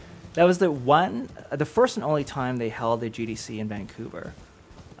 2009. That was the first and only time they held a GDC in Vancouver.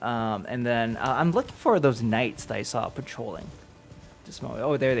 And then I'm looking for those knights that I saw patrolling. Just moment.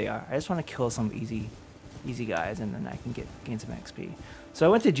 Oh, there they are. I just want to kill some easy guys, and then I can gain some XP. So I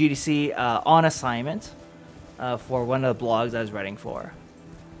went to GDC on assignment for one of the blogs I was writing for.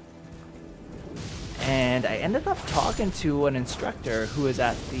 And I ended up talking to an instructor who was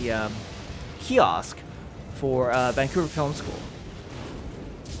at the kiosk for Vancouver Film School.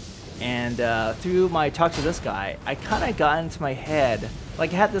 And through my talk to this guy, I kind of got into my head,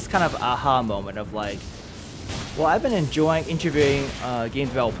 like I had this kind of aha moment of like, well, I've been enjoying interviewing game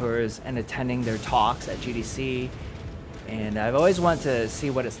developers and attending their talks at GDC, and I've always wanted to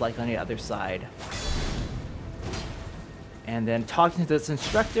see what it's like on the other side. And then talking to this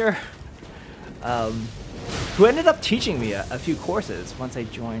instructor, who ended up teaching me a few courses once I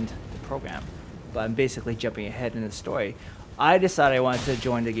joined the program. But I'm basically jumping ahead in the story. I decided I wanted to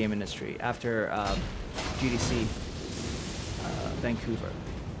join the game industry after GDC Vancouver.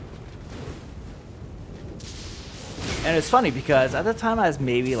 And it's funny because at the time I was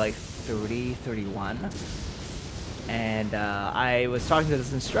maybe like 30, 31. And I was talking to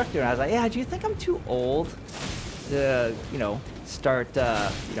this instructor and I was like, yeah, do you think I'm too old to, you know, start,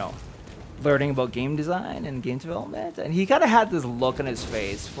 you know, learning about game design and game development? And he kind of had this look on his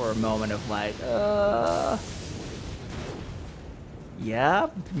face for a moment of like, yeah,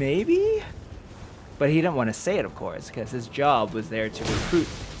 maybe? But he didn't want to say it, of course, because his job was there to recruit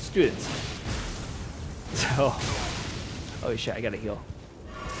students. So, oh shit, I gotta heal.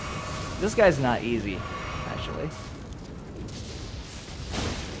 This guy's not easy, actually.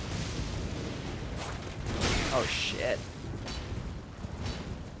 Oh shit.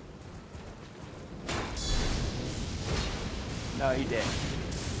 No, you did.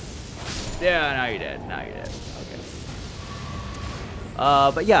 Yeah, now you did. Now you did. Okay.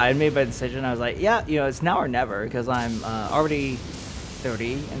 But yeah, I made my decision. I was like, yeah, you know, it's now or never, because I'm already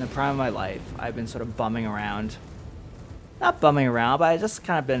 30 in the prime of my life. I've been sort of bumming around. Not bumming around, but I just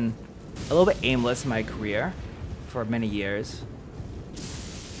kind of been a little bit aimless in my career for many years.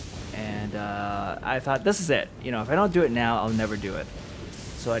 And I thought, this is it. You know, if I don't do it now, I'll never do it.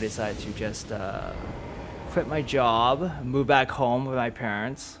 So I decided to just quit my job, move back home with my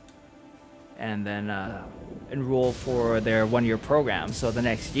parents, and then enroll for their one-year program. So the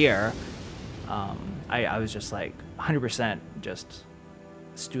next year, I was just like 100% just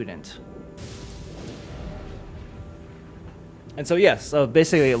student. And so yes, so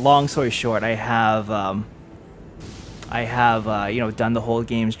basically, long story short, I have you know, done the whole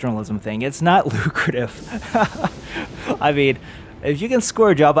games journalism thing. It's not lucrative. I mean, if you can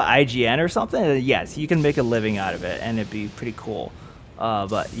score a job at IGN or something, then yes, you can make a living out of it, and it'd be pretty cool.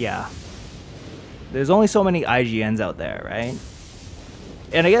 But yeah, there's only so many IGNs out there, right?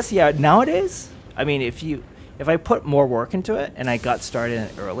 And I guess, yeah, nowadays, I mean, if I put more work into it and I got started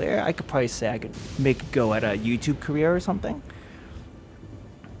earlier, I could probably say I could make a go at a YouTube career or something.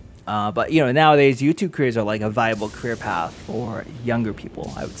 But, you know, nowadays, YouTube careers are like a viable career path for younger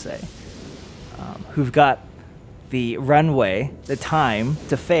people, I would say, who've got the runway, the time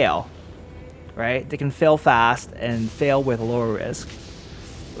to fail, right? They can fail fast and fail with lower risk,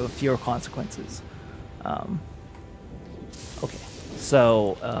 with fewer consequences. Okay,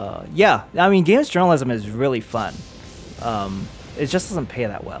 so, yeah, I mean, games journalism is really fun. It just doesn't pay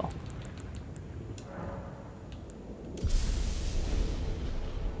that well.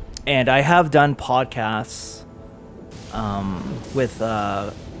 And I have done podcasts with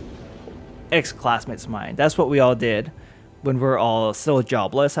ex-classmates of mine. That's what we all did when we're all still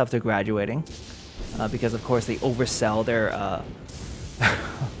jobless after graduating, because of course they oversell their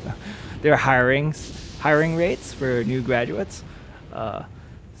their hiring rates for new graduates.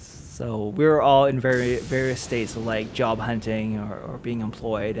 So we were all in various states of like job hunting or being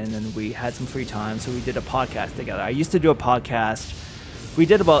employed, and then we had some free time, so we did a podcast together. I used to do a podcast. We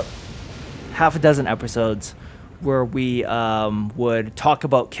did about half a dozen episodes where we would talk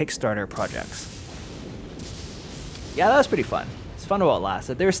about Kickstarter projects. Yeah, that was pretty fun. It's fun while it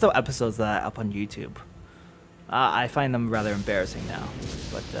lasted. There's still episodes of that up on YouTube. I find them rather embarrassing now,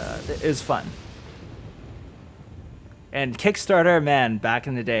 but it was fun. And Kickstarter, man, back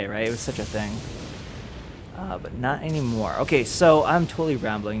in the day, right? It was such a thing. But not anymore. Okay, so I'm totally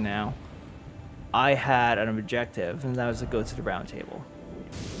rambling now. I had an objective, and that was to go to the round table.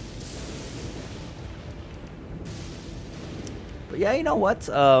 But yeah, you know what?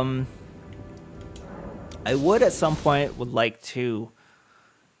 I would at some point would like to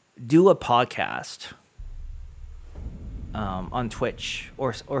do a podcast on Twitch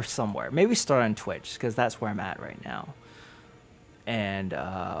or somewhere. Maybe start on Twitch, because that's where I'm at right now. And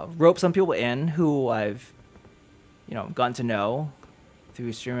rope some people in who I've, you know, gotten to know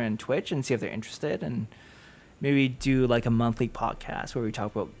through streaming on Twitch and see if they're interested, and maybe do like a monthly podcast where we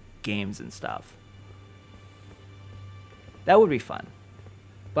talk about games and stuff. That would be fun.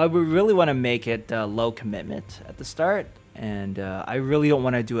 But we really want to make it low commitment at the start, and I really don't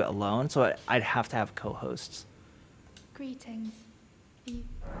want to do it alone, so I'd have to have co-hosts. Greetings.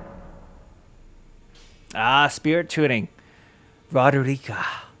 Spirit tuning. Roderica.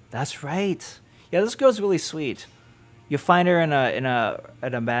 That's right. Yeah, this girl's really sweet. You find her in an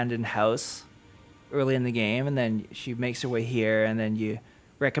abandoned house early in the game, and then she makes her way here, and then you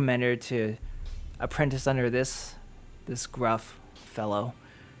recommend her to apprentice under this gruff fellow.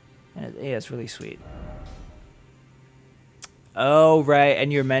 And yeah, it's really sweet. Oh, right,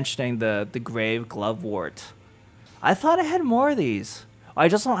 and you're mentioning the grave glovewort. I thought I had more of these. I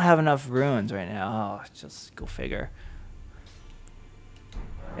just don't have enough runes right now. Oh, just go figure.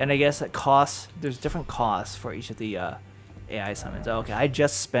 And I guess it costs, there's different costs for each of the AI summons. Oh, okay, I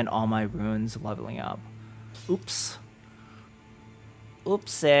just spent all my runes leveling up. Oops.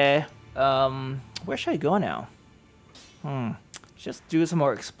 Oopsie. Where should I go now? Just do some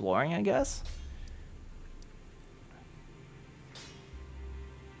more exploring, I guess.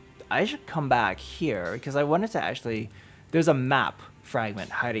 I should come back here because I wanted to actually. There's a map fragment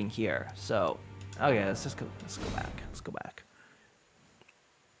hiding here. So, okay, let's go back. Let's go back.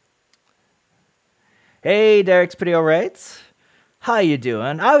 Hey, Derek's pretty alright. How you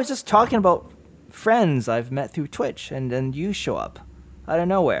doing? I was just talking about friends I've met through Twitch, and then you show up out of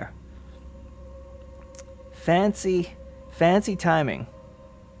nowhere. Fancy timing.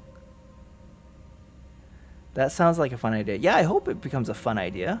 That sounds like a fun idea. Yeah, I hope it becomes a fun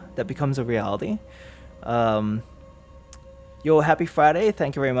idea that becomes a reality. Yo, happy Friday.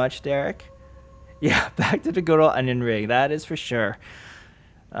 Thank you very much, Derek. Yeah, back to the good old Onion Ring. That is for sure.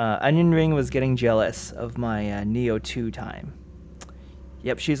 Onion Ring was getting jealous of my Neo 2 time.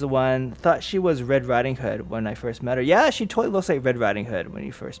 Yep, she's the one. Thought she was Red Riding Hood when I first met her. Yeah, she totally looks like Red Riding Hood when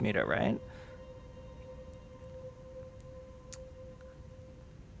you first meet her, right?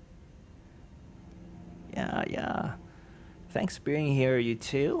 Yeah. Thanks for being here, you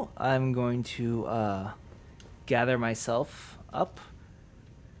two. I'm going to gather myself up.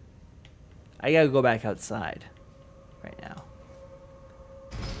 I gotta go back outside right now.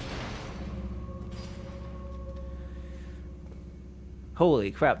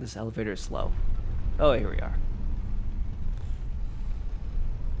 Holy crap, this elevator is slow. Oh, here we are.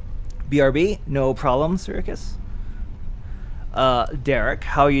 BRB, no problem, Circus. Derek,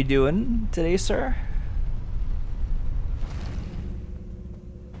 how are you doing today, sir?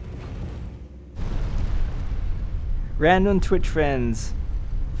 Random Twitch friends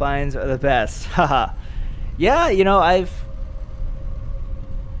finds are the best. Haha. Yeah, you know, I've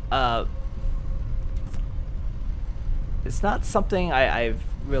it's not something I've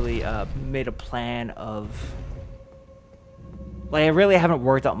really made a plan of. Like, I really haven't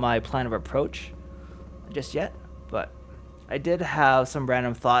worked out my plan of approach just yet, but I did have some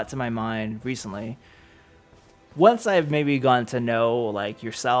random thoughts in my mind recently. Once I've maybe gotten to know like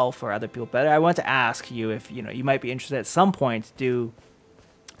yourself or other people better, I want to ask you if you might be interested at some point to do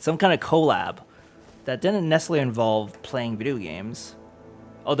some kind of collab that didn't necessarily involve playing video games,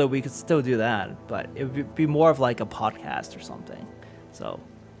 although we could still do that, but it would be more of like a podcast or something. So,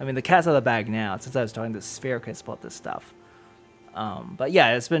 I mean, the cat's out of the bag now since I was talking to Sphericus about this stuff. But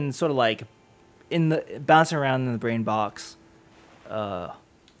yeah, it's been sort of like bouncing around in the brain box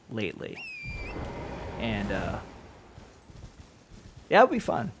lately, and yeah, it'll be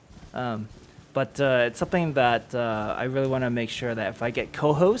fun. But it's something that I really want to make sure that if I get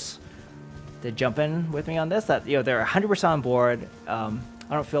co-hosts to jump in with me on this, that they're 100% on board. I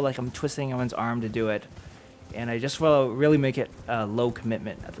don't feel like I'm twisting anyone's arm to do it, and I just will really make it low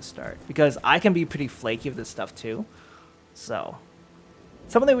commitment at the start because I can be pretty flaky with this stuff too. So,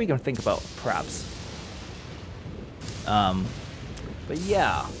 something we can think about, perhaps. But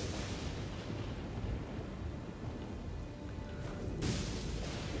yeah.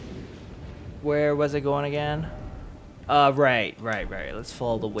 Where was it going again? Right. Let's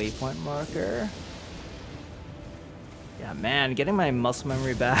follow the waypoint marker. Yeah, man, getting my muscle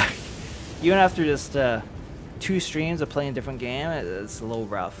memory back, even after just 2 streams of playing a different game, it's a little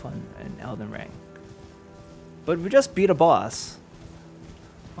rough in Elden Ring. But we just beat a boss.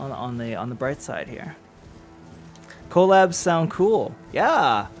 On the bright side here. Collabs sound cool.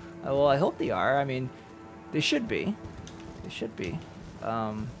 Yeah. Well, I hope they are. I mean, they should be. They should be.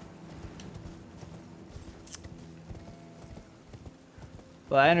 But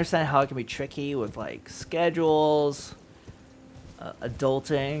I understand how it can be tricky with like schedules,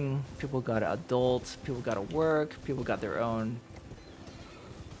 adulting. People gotta adult. People gotta work. People got their own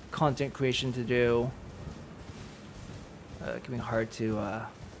content creation to do. It can be hard to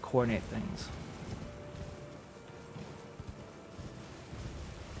coordinate things.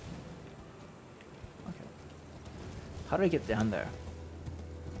 Okay. How do I get down there?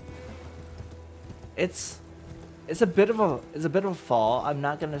 It's a bit of a fall. I'm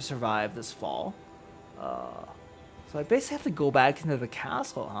not gonna survive this fall. So I basically have to go back into the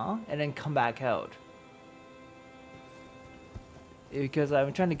castle, huh? And then come back out. Because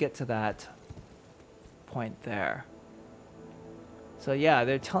I'm trying to get to that point there. So yeah,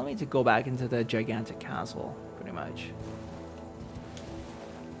 they're telling me to go back into the gigantic castle, pretty much.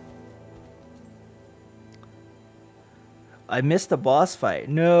 I missed the boss fight.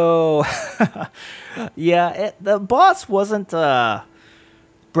 No. Yeah, the boss wasn't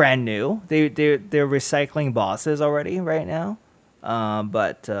brand new. They're recycling bosses already right now.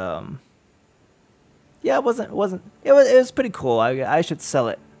 But yeah, it was pretty cool. I should sell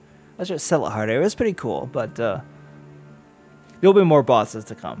it. I should sell it harder. It was pretty cool, but there'll be more bosses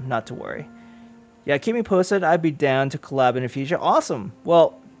to come, not to worry. Yeah, keep me posted. I'd be down to collab in the future. Awesome.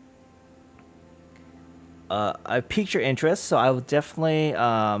 Well, I've piqued your interest, so I will definitely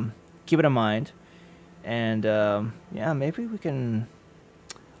keep it in mind. And yeah, maybe we can.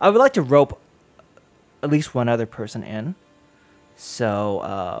 I would like to rope at least one other person in.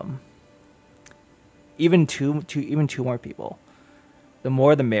 So even two more people. The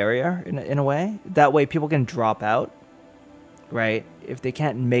more, the merrier. In a way. That way, people can drop out. Right? If they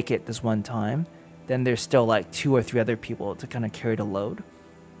can't make it this one time, then there's still like 2 or 3 other people to kind of carry the load.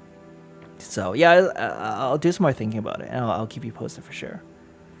 So yeah, I'll do some more thinking about it, and I'll keep you posted for sure.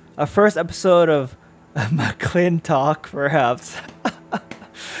 A first episode of McClin Talk, perhaps.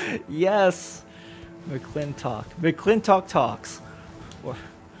 Yes, McClin Talk. McClin Talk talks. Or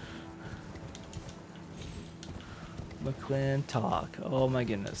McClin Talk. Oh my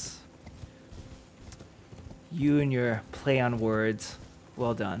goodness. You and your play on words.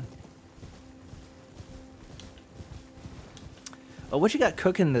 Well done. Oh, what you got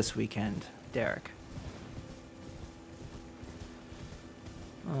cooking this weekend, Derek?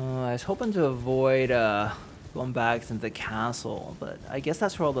 I was hoping to avoid going back to the castle, but I guess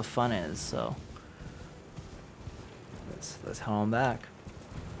that's where all the fun is, so let's head on back.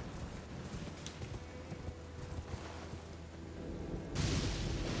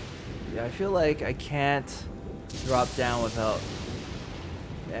 Yeah, I feel like I can't drop down without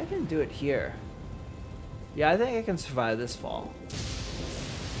Yeah, I can do it here. Yeah, I think I can survive this fall.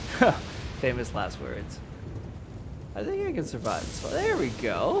 Famous last words. I think I can survive this fall. There we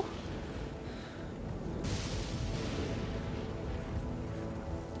go.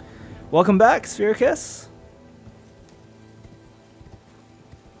 Welcome back, Sphericus.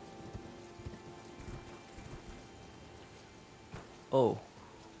 Oh,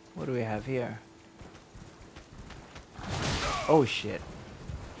 what do we have here? Oh shit.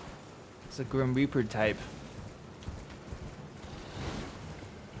 It's a Grim Reaper type.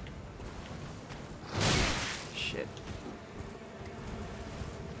 Shit.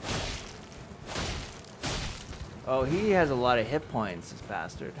 Oh, he has a lot of hit points, this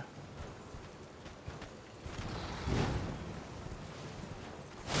bastard.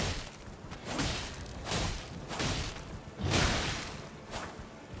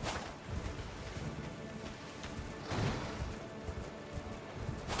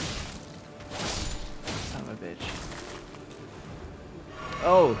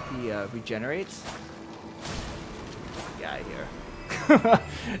 Oh, he regenerates? Get out of here.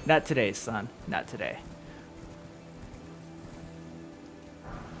 Not today, son. Not today.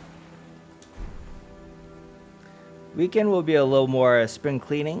 Weekend will be a little more spring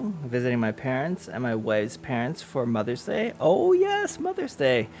cleaning, visiting my parents and my wife's parents for Mother's Day. Oh yes, Mother's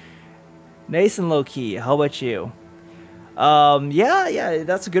Day. Nice and low key. How about you? Yeah,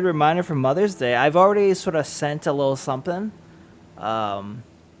 that's a good reminder for Mother's Day. I've already sort of sent a little something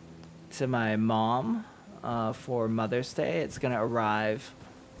to my mom for Mother's Day. It's gonna arrive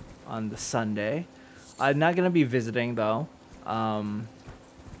on the Sunday. I'm not gonna be visiting though.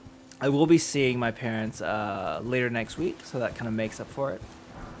 I will be seeing my parents later next week, so that kind of makes up for it.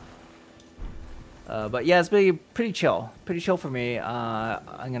 But yeah, it's been pretty chill for me.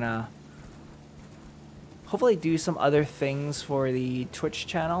 I'm gonna hopefully do some other things for the Twitch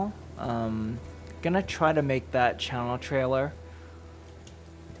channel. Gonna try to make that channel trailer.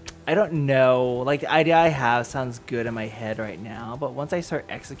 I don't know, like the idea I have sounds good in my head right now, but once I start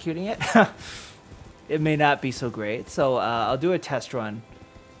executing it, it may not be so great. So I'll do a test run,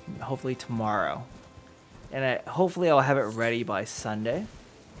 hopefully tomorrow, and hopefully I'll have it ready by Sunday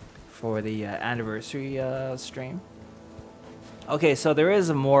for the anniversary stream. Okay, so there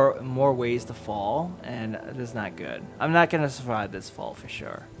is more ways to fall, and this is not good. I'm not gonna survive this fall for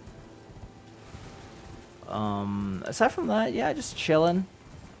sure. Aside from that, yeah, just chilling.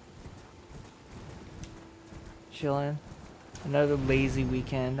 Another lazy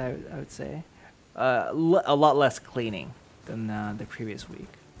weekend, I would say. A lot less cleaning than the previous week.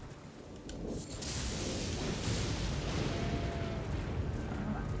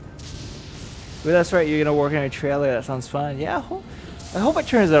 But that's right, you're gonna work on a trailer. That sounds fun. Yeah, I hope it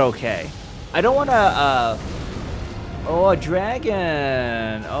turns out okay. I don't wanna. Oh, a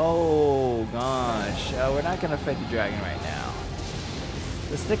dragon. Oh gosh, we're not gonna fight the dragon right now.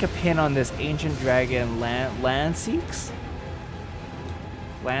 Let's stick a pin on this ancient dragon, Lansax.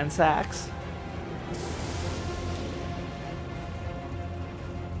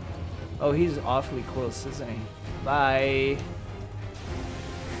 Oh, he's awfully close, isn't he? Bye.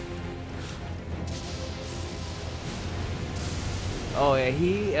 Oh yeah,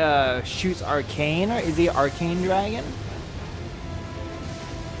 he shoots arcane. Or is he arcane dragon?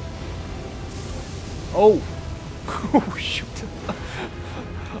 Oh. Oh shoot.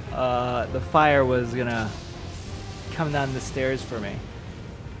 The fire was gonna come down the stairs for me.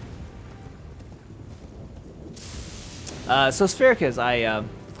 So Sphericus, I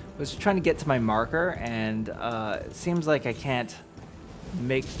was trying to get to my marker, and it seems like I can't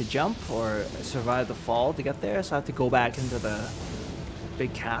make the jump or survive the fall to get there, so I have to go back into the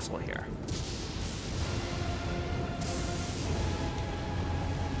big castle here.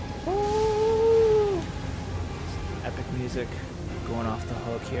 Ooh. Epic music going off the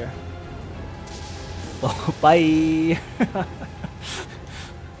hook here. Oh, bye.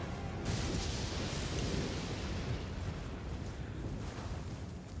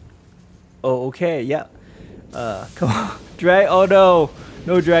 Oh, okay, yeah. Come on. Oh no,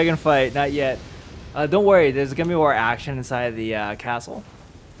 no dragon fight, not yet. Don't worry, there's gonna be more action inside the castle.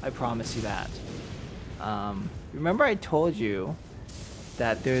 I promise you that. Remember I told you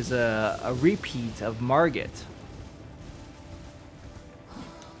that there's a repeat of Margit.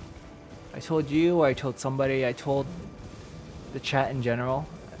 I told you, or I told somebody, I told the chat in general.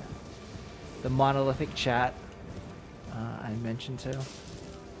 The monolithic chat I mentioned to.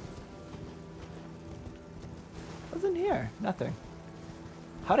 What's in here? Nothing.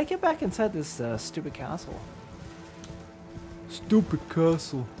 How'd I get back inside this stupid castle? Stupid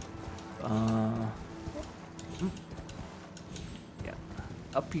castle. Yeah.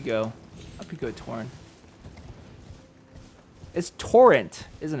 Up you go. Up you go, Torrent. It's Torrent,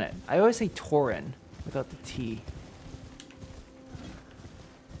 isn't it? I always say Torrent without the T.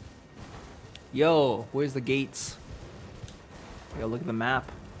 Yo, where's the gates? I gotta look at the map.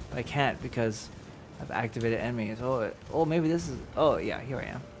 But I can't because I've activated enemies. Oh, maybe this is... Oh, yeah, here I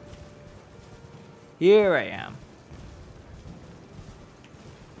am. Here I am.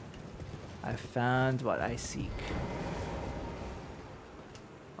 I found what I seek.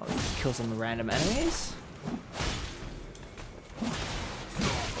 Oh, let's kill some random enemies.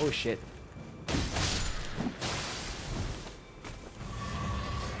 Oh, shit.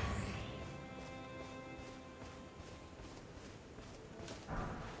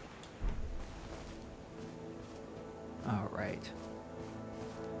 Alright.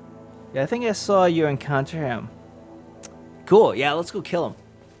 Yeah, I think I saw you encounter him. Cool, yeah, let's go kill him.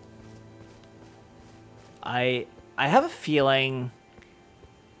 I have a feeling...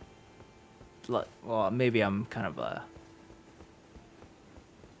 Well, maybe I'm kind of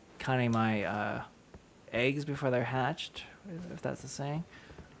counting my eggs before they're hatched, if that's the saying.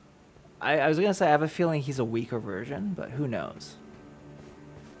 I was gonna say I have a feeling he's a weaker version, but who knows?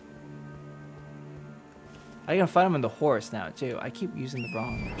 I can find him on the horse now too. I keep using the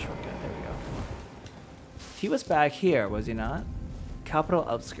wrong shortcut. There we go. He was back here, was he not? Capital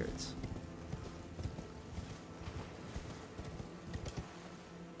outskirts.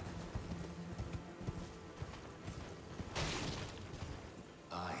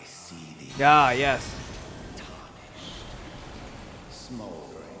 I see the Yes. tarnish,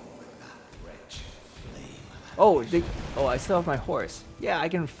 smoldering with that wretched flame. Oh, I still have my horse. Yeah, I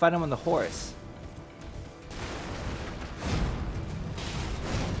can fight him on the horse.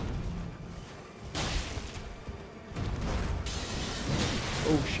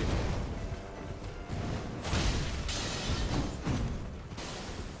 Oh shit.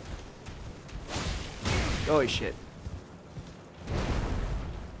 Oh shit.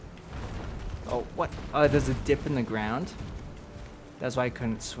 Oh, what? Oh, there's a dip in the ground? That's why I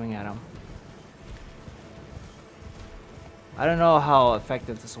couldn't swing at him. I don't know how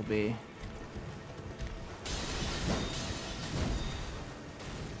effective this will be.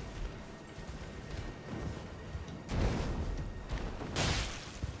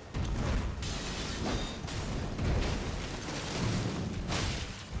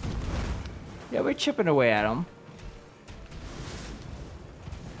 Yeah, we're chipping away at him.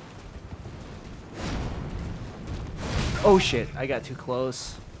 Oh shit, I got too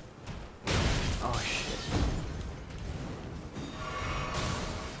close. Oh shit.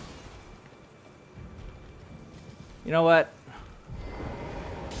 You know what?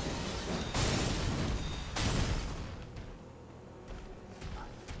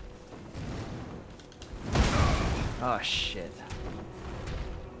 Oh shit.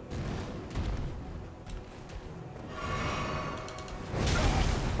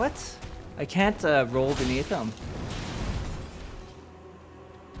 What? I can't roll beneath them.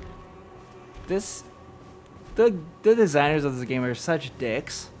 The designers of this game are such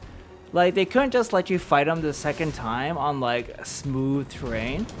dicks. Like, they couldn't just let you fight them the second time on like smooth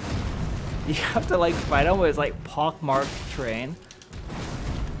terrain. You have to like fight them with like pockmarked terrain.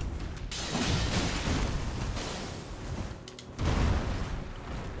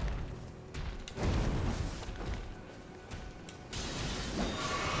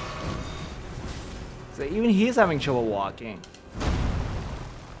 So even he's having trouble walking.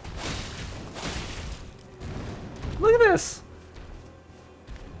 Look at this.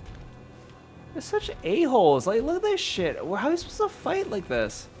 They're such a-holes. Like, look at this shit. How are you supposed to fight like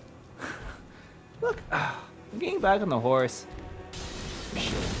this? Look. I'm getting back on the horse.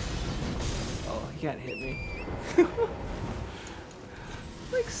 Shit. Oh, he can't hit me.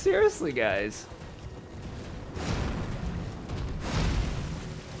 Like, seriously, guys.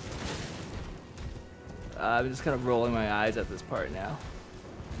 I'm just kind of rolling my eyes at this part now.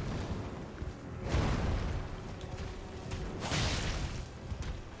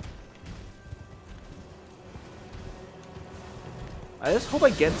 I just hope I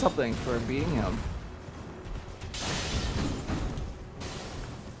get something for beating him.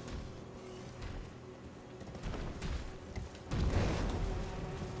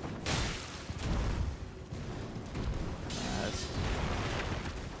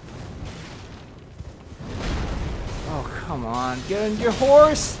 Oh, come on. Get on your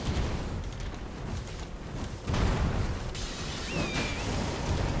horse!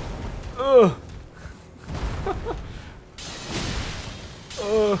 Ugh!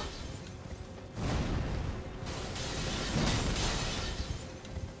 Ugh!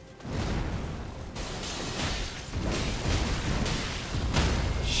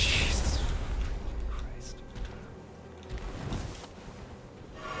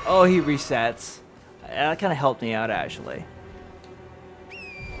 Oh, he resets. That kind of helped me out, actually.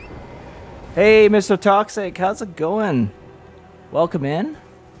 Hey, Mr. Toxic, how's it going? Welcome in.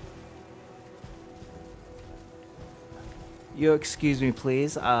 You excuse me,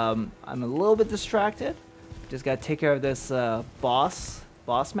 please. I'm a little bit distracted. Just gotta take care of this boss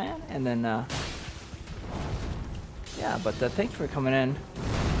man, and then yeah. But thanks for coming in.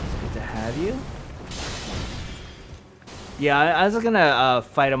 It's good to have you. Yeah, I was gonna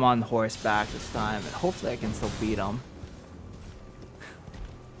fight him on horseback this time, and hopefully I can still beat him.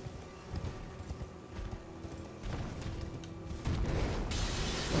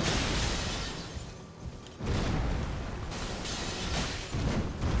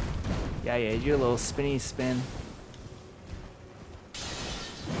 Yeah, you do a little spinny spin.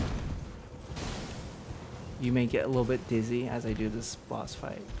 You may get a little bit dizzy as I do this boss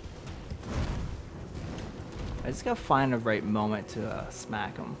fight. I just gotta find the right moment to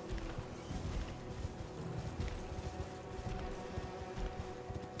smack him.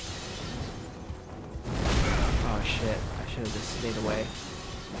 Oh shit, I should have just stayed away.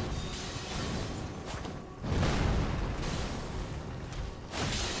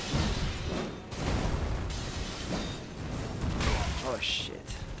 Oh shit.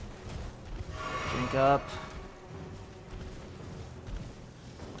 Drink up.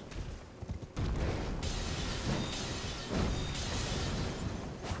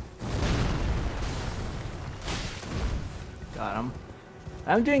 Got him.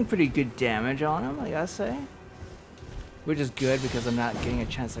 I'm doing pretty good damage on him, I gotta say. Which is good because I'm not getting a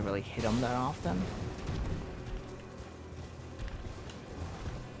chance to really hit him that often.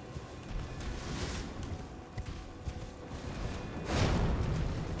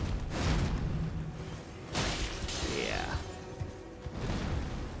 Yeah.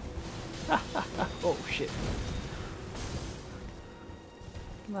 Oh shit.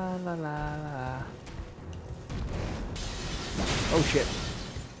 La la la la. Oh shit.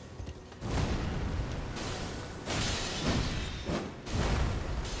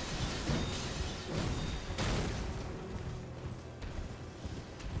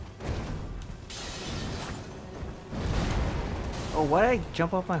 Oh, why did I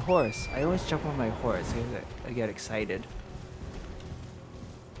jump off my horse? I always jump off my horse. I get excited.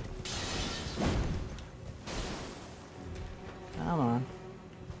 Come on.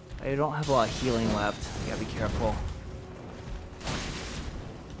 I don't have a lot of healing left. I gotta be careful.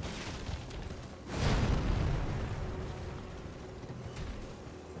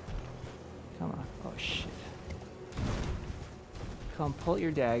 Come on. Oh shit. Come, pull your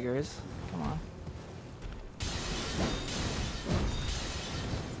daggers. Come on.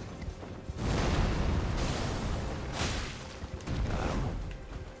 Got him.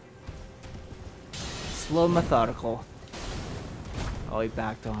 Slow, methodical. Oh, he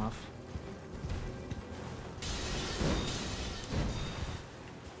backed off.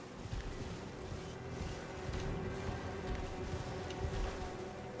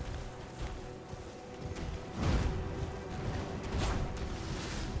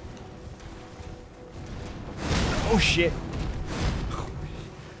 Oh shit.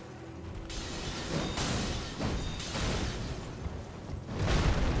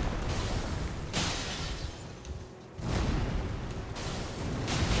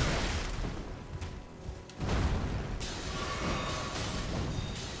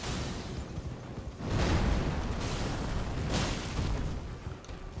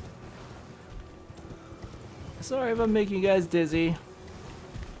 Sorry if I'm making you guys dizzy.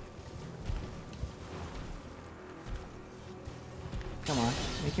 Come on,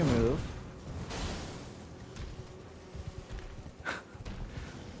 make your move.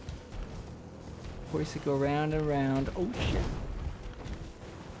 Horse to go round and round. Oh shit.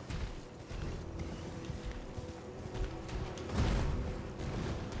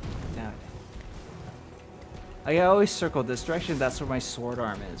 Damn it. I always circle this direction, that's where my sword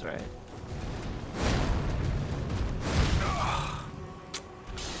arm is, right?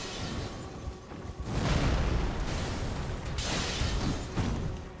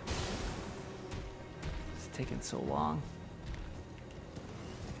 Taking so long.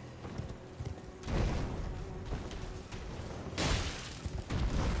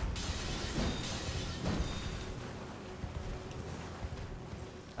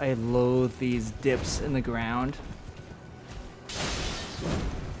 I loathe these dips in the ground.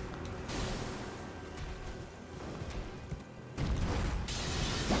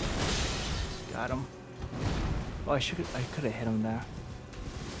 Got him. Oh, I could have hit him there.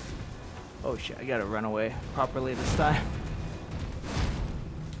 Oh shit, I gotta run away properly this time.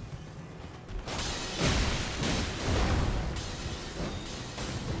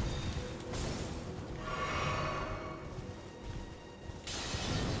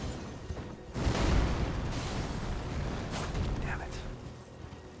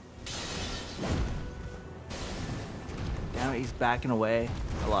 Damn it, he's backing away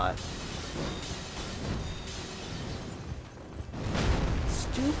a lot.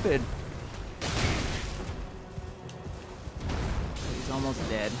 Stupid. He's almost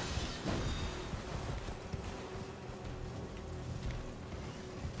dead.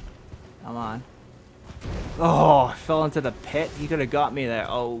 Come on. Oh, I fell into the pit. He could have got me there.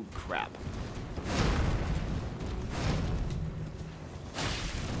 Oh, crap.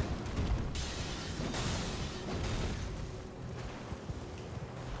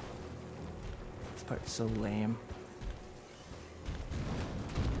 This part's so lame.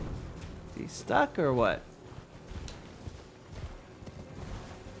 Is he stuck or what?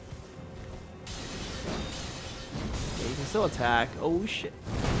 Yeah, he can still attack. Oh, shit.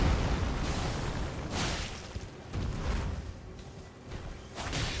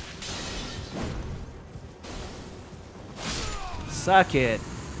 Suck it,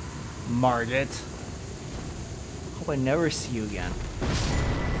 Margit. Hope I never see you again.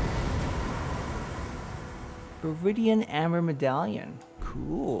 Viridian Amber Medallion.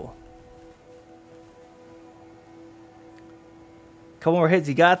 Cool. Couple more hits.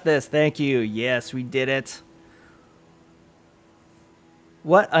 You got this. Thank you. Yes, we did it.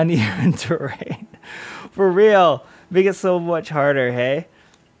 What uneven terrain. For real. Make it so much harder, hey?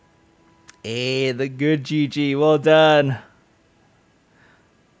 Hey, the good GG. Well done.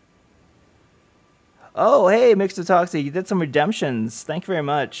 Oh, hey, Mixed Toxic. You did some redemptions. Thank you very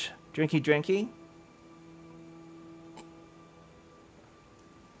much. Drinky, drinky.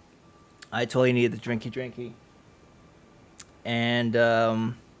 I totally needed the drinky, drinky. And,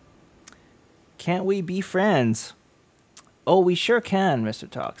 can't we be friends? Oh, we sure can, Mr.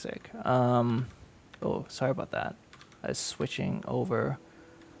 Toxic. Oh, sorry about that. I was switching over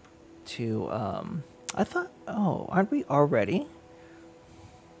to, I thought, oh, aren't we already?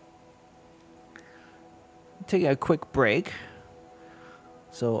 Taking a quick break.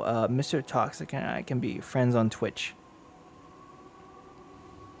 So, Mr. Toxic and I can be friends on Twitch.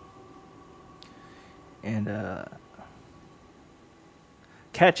 And,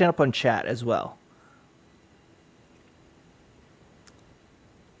 catching up on chat as well.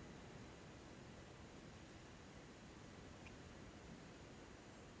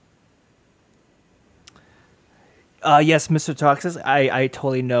 Yes, Mr. Toxic, I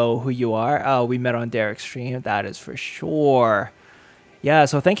totally know who you are. We met on Derek's stream, that is for sure. Yeah,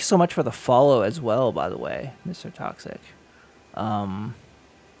 so thank you so much for the follow as well, by the way, Mr. Toxic. And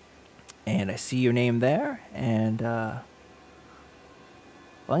I see your name there, and well,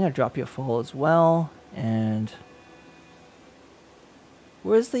 I'm gonna drop you a follow as well. And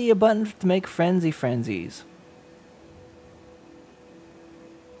where's the button to make frenzies?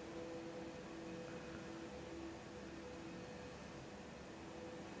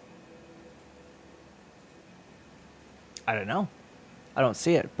 I don't know. I don't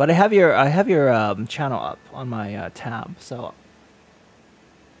see it, but I have your channel up on my tab. So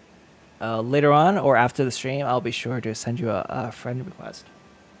later on or after the stream, I'll be sure to send you a friend request.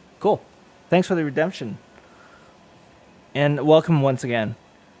 Cool. Thanks for the redemption, and welcome once again.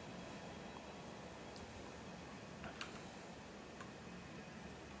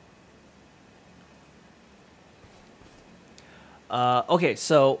 Okay,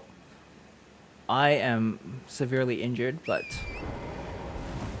 so I am severely injured, but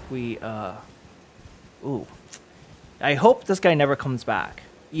we, ooh. I hope this guy never comes back,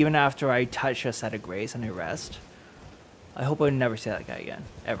 even after I touch a set of grace and I rest. I hope I never see that guy again,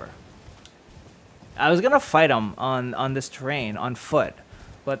 ever. I was gonna fight him on this terrain, on foot,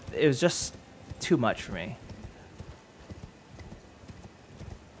 but it was just too much for me.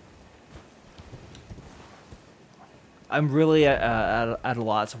 I'm really at a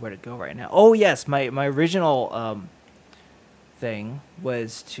loss of where to go right now. Oh yes, my original thing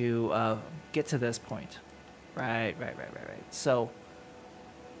was to get to this point. Right. So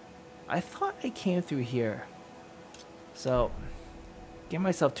I thought I came through here. So get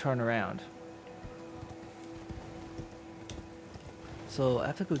myself turned around. So I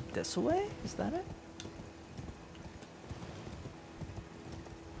have to go this way? Is that it?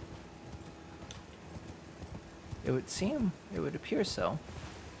 It would appear so.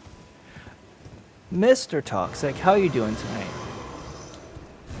 Mr. Toxic, how are you doing tonight?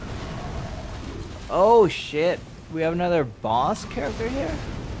 Oh shit, we have another boss character here?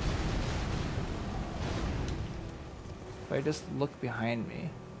 If I just look behind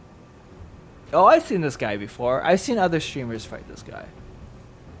me. Oh, I've seen this guy before. I've seen other streamers fight this guy.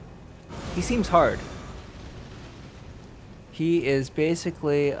 He seems hard. He is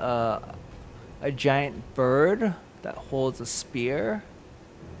basically a giant bird that holds a spear.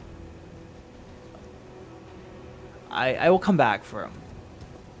 I will come back for him.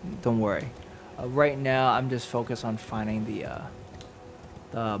 Don't worry. Right now, I'm just focused on finding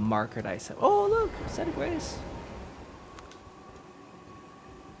the marker that I said. Oh, look, Set of Grace.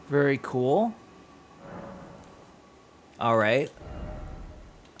 Very cool. All right.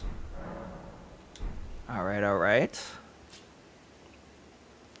 All right, all right.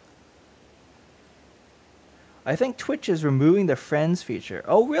 I think Twitch is removing the friends feature.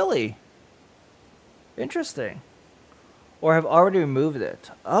 Oh, really? Interesting. Or have already removed it.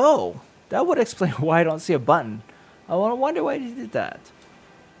 Oh, that would explain why I don't see a button. I wonder why they did that.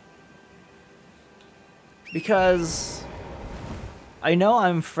 Because I know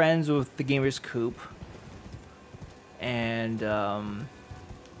I'm friends with the Gamers Coop. And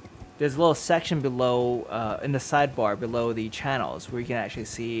there's a little section below, in the sidebar below the channels where you can actually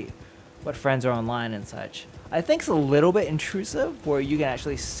see what friends are online and such. I think it's a little bit intrusive where you can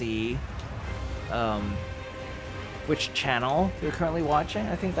actually see which channel you're currently watching.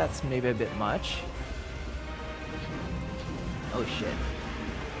 I think that's maybe a bit much. Oh shit.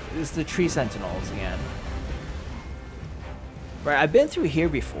 This is the Tree Sentinels again. Right, I've been through here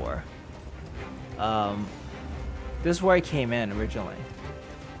before. This is where I came in originally.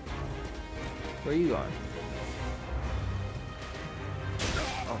 Where are you going?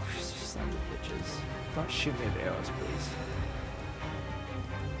 Oh, son of bitches. Don't shoot me with arrows, please.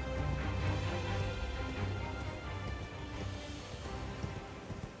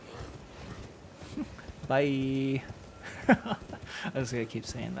 Bye. I'm just gonna keep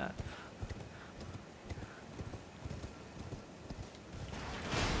saying that.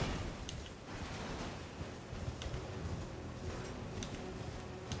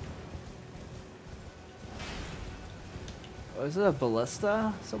 Oh, is it a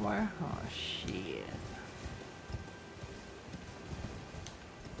ballista somewhere? Oh shit.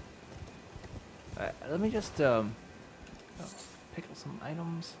 Alright, let me just pick up some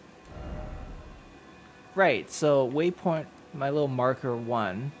items. Right, so waypoint, my little marker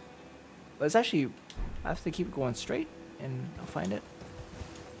 1. But it's actually, I have to keep going straight and I'll find it.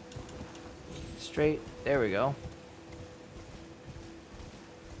 Straight, there we go.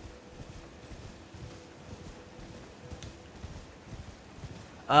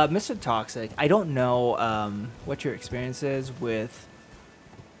 Mr. Toxic, I don't know what your experience is with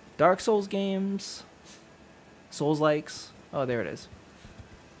Dark Souls games, Souls-likes. Oh, there it is.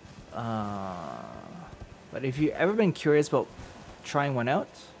 But if you've ever been curious about trying one out,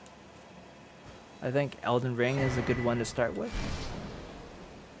 I think Elden Ring is a good one to start with.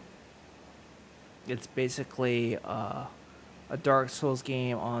 It's basically a Dark Souls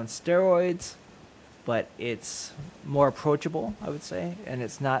game on steroids, but it's more approachable, I would say, and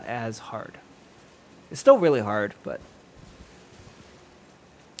it's not as hard. It's still really hard, but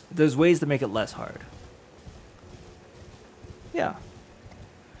there's ways to make it less hard. Yeah.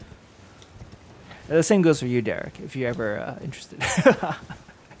 And the same goes for you, Derek, if you're ever interested.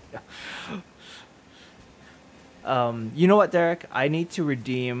 You know what, Derek? I need to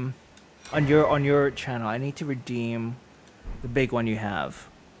redeem on your channel. I need to redeem the big one you have,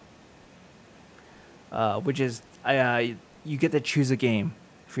 which is you get to choose a game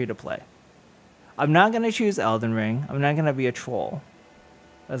for you to play. I'm not gonna choose Elden Ring. I'm not gonna be a troll,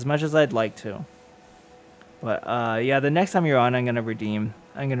 as much as I'd like to. But yeah, the next time you're on, I'm gonna redeem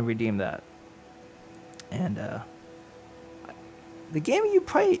that. And the game you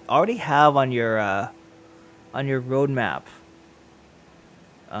probably already have on your roadmap,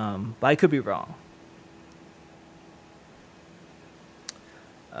 but I could be wrong.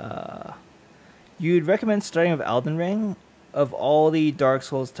 You'd recommend starting with Elden Ring of all the Dark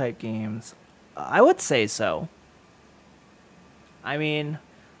Souls type games? I would say so. I mean,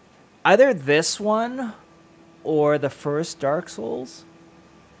 either this one or the first Dark Souls.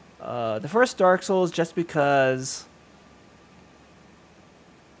 The first Dark Souls, just because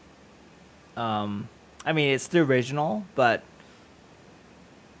I mean, it's the original, but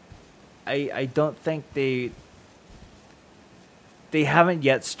I don't think they haven't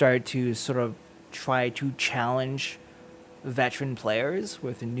yet started to sort of try to challenge veteran players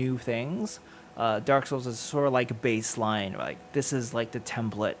with new things. Dark Souls is sort of like a baseline, like this is like the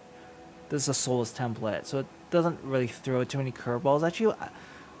template. This is a Souls template, so it doesn't really throw too many curveballs at you.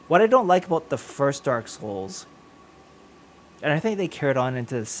 What I don't like about the first Dark Souls, and I think they carried on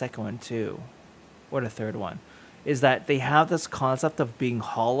into the second one too, or the third one, is that they have this concept of being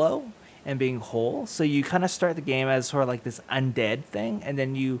hollow and being whole. So you kind of start the game as sort of like this undead thing, and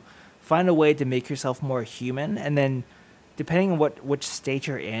then you find a way to make yourself more human, and then depending on which state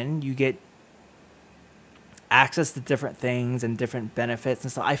you're in, you get access to different things and different benefits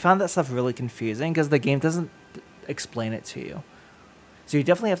and stuff. I found that stuff really confusing because the game doesn't explain it to you. So you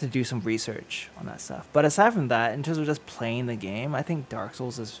definitely have to do some research on that stuff. But aside from that, in terms of just playing the game, I think Dark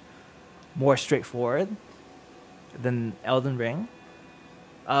Souls is more straightforward than Elden Ring.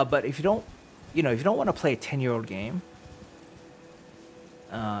 But if you don't, if you don't want to play a 10-year-old game,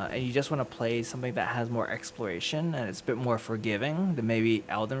 and you just want to play something that has more exploration and it's a bit more forgiving, then maybe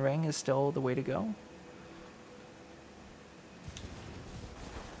Elden Ring is still the way to go.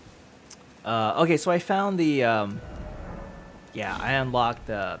 Okay, so I found the, I unlocked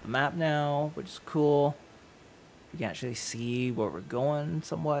the map now, which is cool. You can actually see where we're going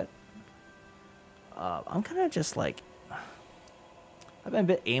somewhat. I'm kind of just like, I've been a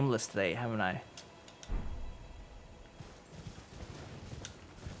bit aimless today, haven't I?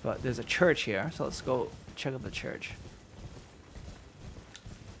 But there's a church here, so let's go check out the church.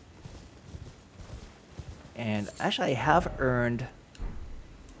 And actually, I have earned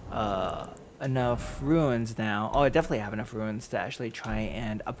enough ruins now. Oh, I definitely have enough ruins to actually try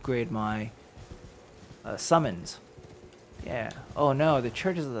and upgrade my summons. Yeah. Oh no, the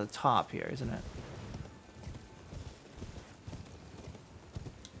church is at the top here, isn't it?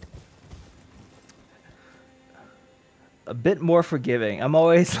 A bit more forgiving. I'm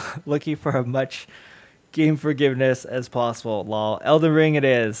always looking for as much game forgiveness as possible. Lol. Elden Ring it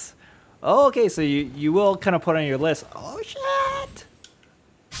is. Oh, okay, so you will kind of put on your list. Oh shit!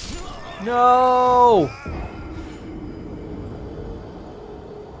 No!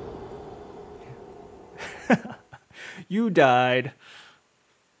 You died.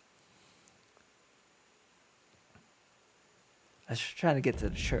 I was just trying to get to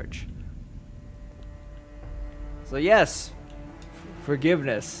the church. So yes,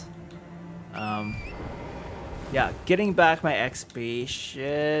 forgiveness. Yeah, getting back my XP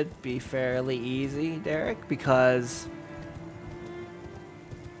should be fairly easy, Derek, because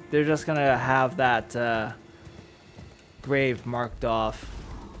they're just gonna have that grave marked off.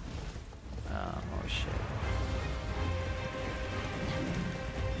 Oh shit.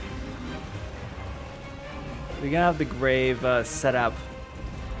 We're gonna have the grave set up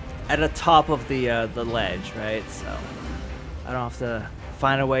at the top of the ledge, right? So I don't have to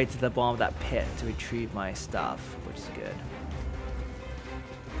find a way to the bottom of that pit to retrieve my stuff, which is good.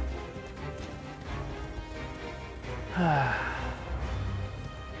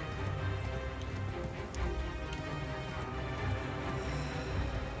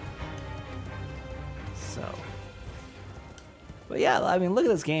 So, but yeah, I mean, look at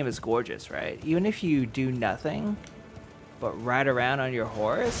this game. It's gorgeous, right? Even if you do nothing but ride around on your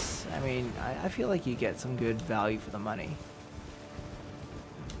horse, I mean, I feel like you get some good value for the money.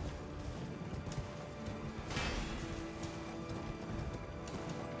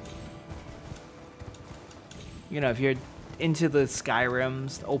 You know, if you're into the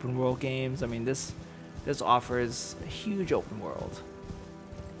Skyrims, the open world games, I mean, this offers a huge open world.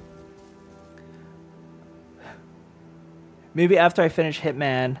 Maybe after I finish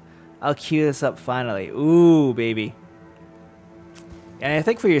Hitman, I'll queue this up finally. Ooh, baby. And I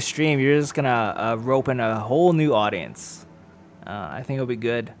think for your stream, you're just gonna rope in a whole new audience. I think it'll be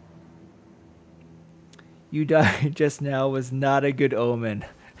good. You died just now was not a good omen.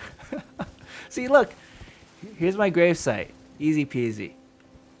 See, look. Here's my gravesite. Easy peasy.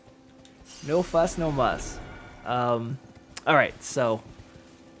 No fuss, no muss. Alright, so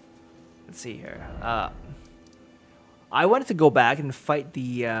let's see here. I wanted to go back and fight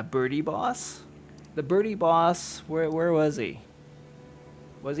the birdie boss. The birdie boss, where was he?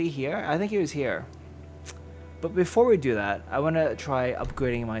 Was he here? I think he was here. But before we do that, I want to try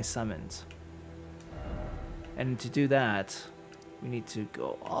upgrading my summons. And to do that, we need to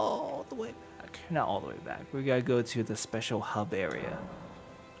go all the way back. Not all the way back. We gotta go to the special hub area.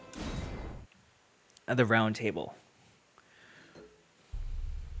 At the round table.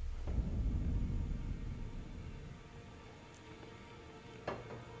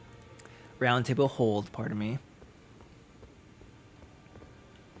 Round table hold, pardon me.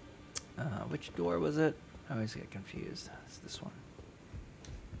 Which door was it? I always get confused. It's this one.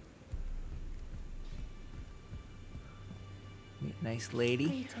 Nice lady.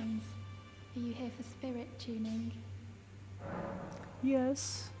 Greetings. Are you here for spirit tuning?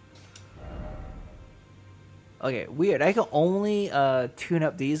 Yes. Okay, weird. I can only tune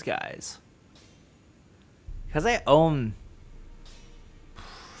up these guys. Because I own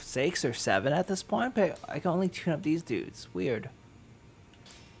 6 or 7 at this point, but I can only tune up these dudes. Weird.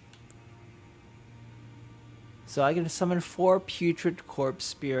 So I can summon 4 putrid corpse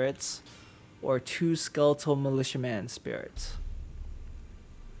spirits or 2 skeletal militiaman spirits.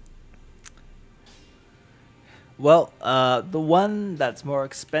 Well, the one that's more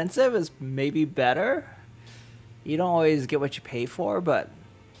expensive is maybe better. You don't always get what you pay for, but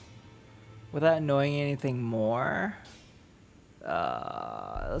without knowing anything more,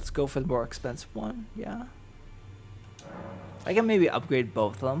 let's go for the more expensive one. Yeah. I can maybe upgrade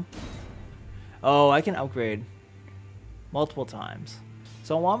both of them. Oh, I can upgrade multiple times.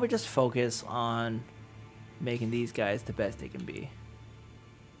 So why don't we just focus on making these guys the best they can be.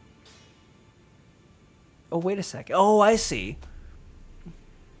 Oh, wait a second. Oh, I see.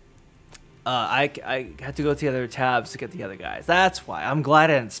 I had to go to the other tabs to get the other guys. That's why. I'm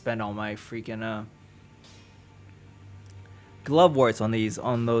glad I didn't spend all my freaking glove warts on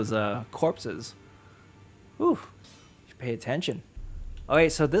those corpses. Whew. Should pay attention. Okay,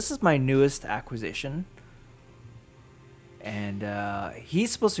 so this is my newest acquisition. And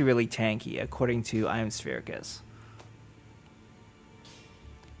he's supposed to be really tanky, according to I Am Sphericus.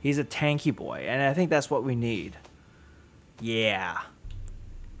 He's a tanky boy, and I think that's what we need. Yeah.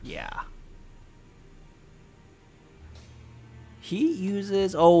 Yeah. He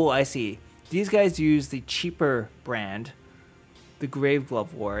uses... Oh, I see. These guys use the cheaper brand, the Grave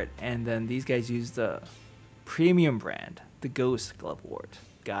Glovewort, and then these guys use the premium brand, the Ghost Glovewort.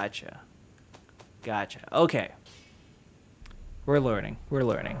 Gotcha. Gotcha. Okay. We're learning. We're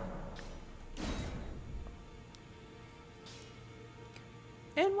learning.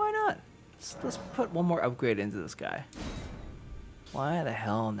 And why not? Let's put one more upgrade into this guy. Why the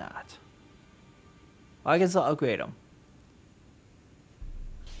hell not? Well, I guess I'll upgrade him.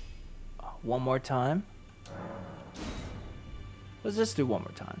 One more time. Let's just do one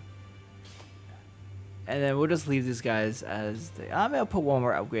more time. And then we'll just leave these guys as they... I'm going to put one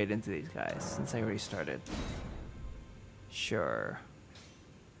more upgrade into these guys since I already started. Sure.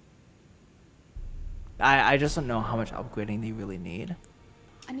 I just don't know how much upgrading they really need.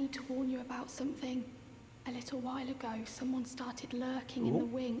 I need to warn you about something. A little while ago, someone started lurking in the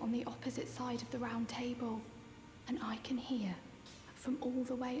wing on the opposite side of the round table. And I can hear, from all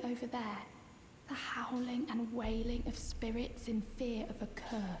the way over there, the howling and wailing of spirits in fear of a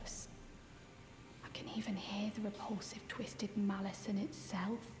curse. I can even hear the repulsive twisted malice in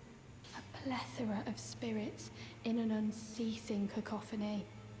itself. A plethora of spirits in an unceasing cacophony.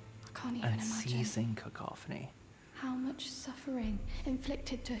 I can't even imagine. Unceasing cacophony. How much suffering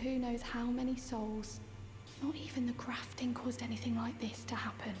inflicted to who knows how many souls. Not even the grafting caused anything like this to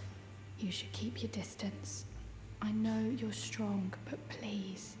happen. You should keep your distance. I know you're strong, but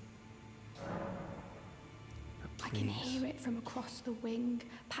please. I can hear it from across the wing,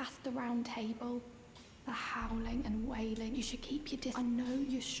 past the round table. The howling and wailing. You should keep your distance. I know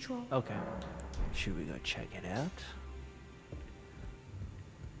you're strong. Okay. Should we go check it out?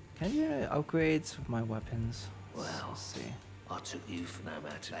 Can I do any upgrades with my weapons? Well, let's see. I took you for no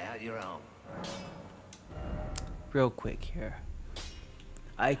matter. Lay out your arm. Real quick here.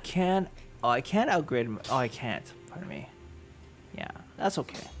 I can't upgrade him. Oh, I can't. Pardon me. Yeah, that's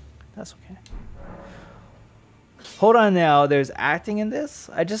okay. That's okay. Hold on now. There's acting in this?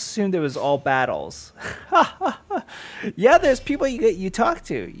 I just assumed it was all battles. Yeah, there's people you talk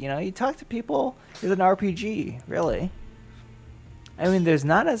to. You know, you talk to people. It's an RPG, really. I mean, there's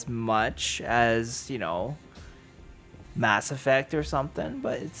not as much as, you know, Mass Effect or something,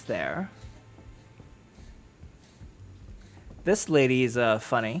 but it's there. This lady is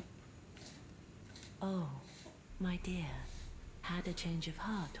funny. Oh, my dear. Had a change of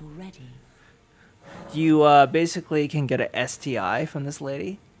heart already. You basically can get a STI from this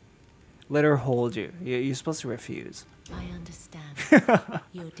lady. Let her hold you. You're supposed to refuse. I understand.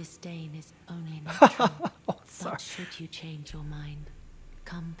 Your disdain is only natural. Oh, sorry. But should you change your mind,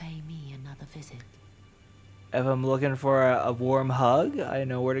 come pay me another visit. If I'm looking for a warm hug, I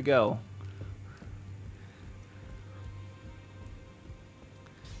know where to go.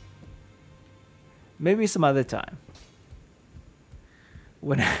 Maybe some other time.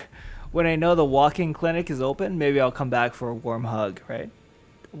 When I know the walk-in clinic is open, maybe I'll come back for a warm hug, right?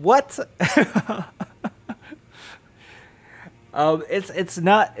 What? It's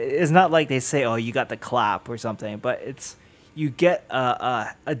not like they say, oh, you got the clap or something, but it's you get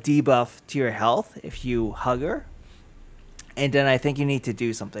a debuff to your health if you hug her, and then I think you need to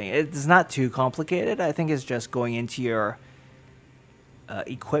do something. It's not too complicated. I think it's just going into your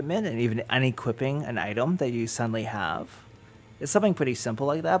equipment and even unequipping an item that you suddenly have. It's something pretty simple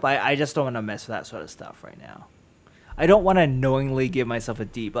like that, but I just don't want to mess with that sort of stuff right now. I don't want to knowingly give myself a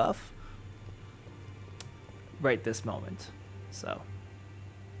debuff right this moment. So,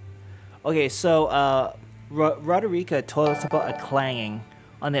 okay, so Roderica told us about a clanging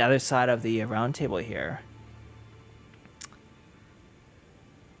on the other side of the round table here.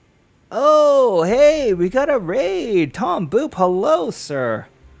 Oh, hey, we got a raid. Tom Boop, hello, sir.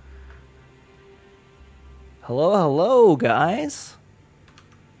 Hello, hello, guys.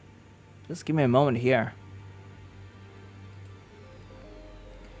 Just give me a moment here.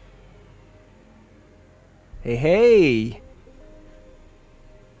 Hey, hey.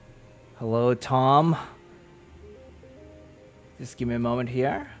 Hello, Tom. Just give me a moment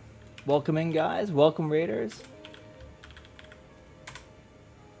here. Welcome in, guys. Welcome, Raiders.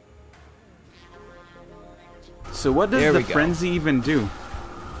 So what does the frenzy even do?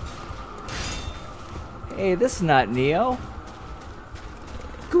 Hey, this is not Neo.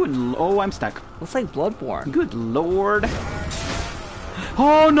 Oh, I'm stuck. Looks like Bloodborne. Good lord.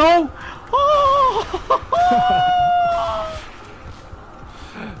 Oh no! Oh!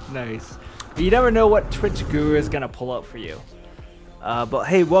 Nice. You never know what Twitch guru is gonna pull up for you. But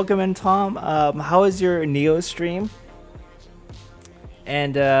hey, welcome in, Tom. How is your Neo stream?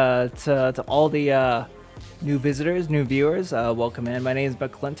 And to all the new visitors, new viewers, welcome in. My name is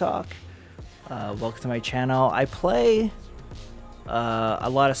McClintock. Welcome to my channel. I play a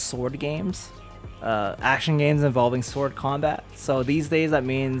lot of sword games, action games involving sword combat. So these days that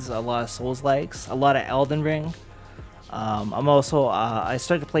means a lot of Souls-likes, a lot of Elden Ring. I'm also I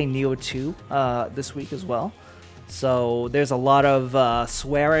started to play Neo 2 this week as well. So there's a lot of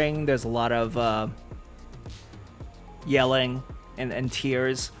swearing. There's a lot of yelling and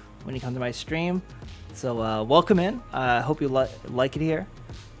tears when you come to my stream. So welcome in. I hope you like it here.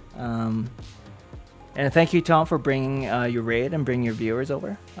 And thank you, Tom, for bringing your raid and bringing your viewers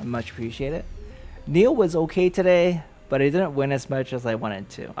over. I much appreciate it. Neil was okay today, but he didn't win as much as I wanted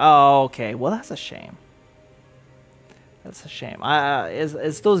to. Oh, okay. Well, that's a shame. That's a shame.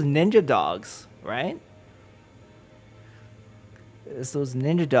 It's those ninja dogs, right? It's those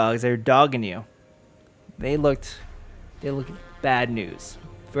ninja dogs. They're dogging you. They looked bad news.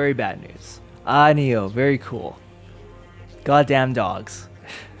 Very bad news. Ah, Neo, very cool. Goddamn dogs.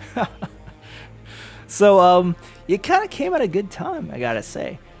 So, you kind of came at a good time, I gotta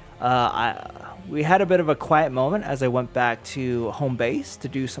say. We had a bit of a quiet moment as I went back to home base to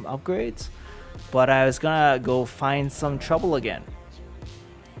do some upgrades, but I was gonna go find some trouble again.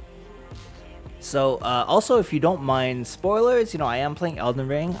 So, also, if you don't mind spoilers, you know, I am playing Elden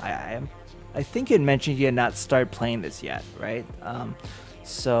Ring. I think you had mentioned you had not started playing this yet, right?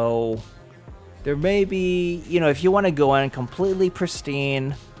 So, there may be, you know, if you want to go in completely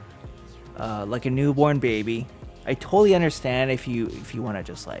pristine, like a newborn baby, I totally understand if you want to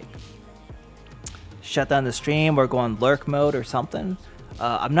just like shut down the stream or go on lurk mode or something.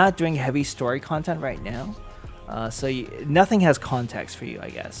 I'm not doing heavy story content right now, so nothing has context for you,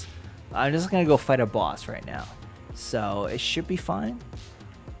 I guess. I'm just gonna go fight a boss right now, so it should be fine.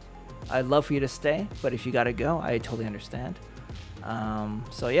 I'd love for you to stay, but if you gotta go, I totally understand.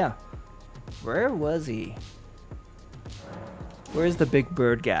 So yeah, where was he? Where's the big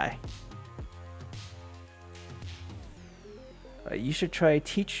bird guy? You should try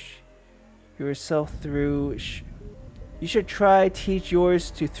teach yourself through. You should try teach yours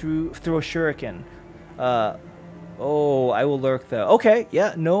to throw a shuriken. Oh, I will lurk though. Okay,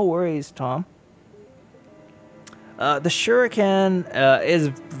 yeah, no worries, Tom. The shuriken is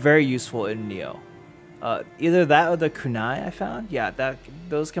very useful in Neo. Either that or the kunai I found. Yeah,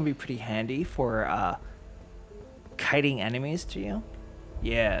 those can be pretty handy for kiting enemies to you.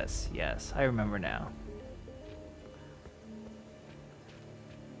 Yes, yes, I remember now.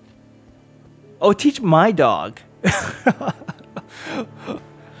 Oh, teach my dog.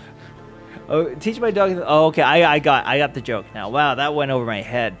 Oh, teach my dog. Oh, okay. I got the joke now. Wow, that went over my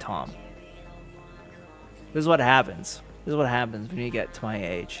head, Tom. This is what happens. This is what happens when you get to my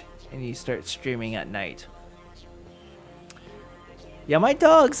age and you start streaming at night. Yeah, my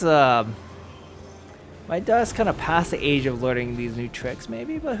dog's kind of past the age of learning these new tricks,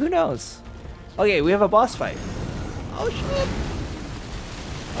 maybe, but who knows? Okay, we have a boss fight. Oh shit!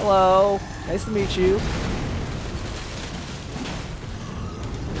 Hello. Nice to meet you.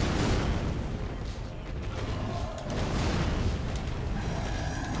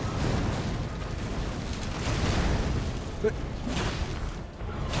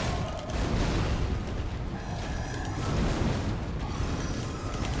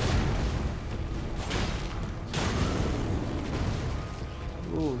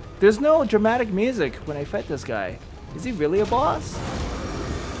 Ooh, there's no dramatic music when I fight this guy. Is he really a boss?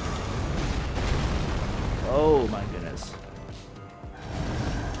 Oh my goodness.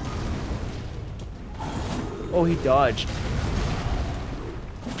 Oh, he dodged.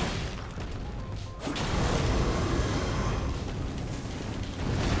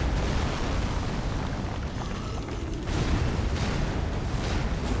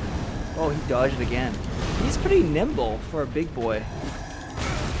 Oh, he dodged again. He's pretty nimble for a big boy.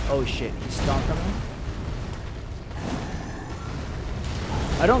 Oh shit, he stomped on him.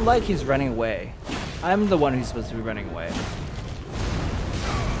 I don't like he's running away. I'm the one who's supposed to be running away.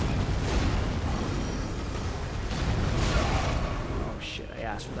 Oh shit, I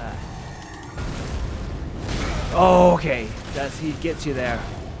asked for that. Oh, okay. He gets you there.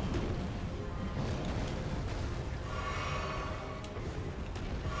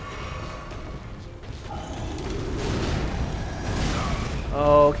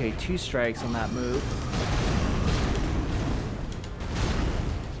 Oh, okay, 2 strikes on that move.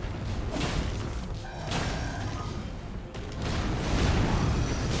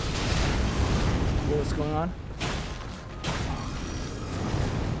 What's going on?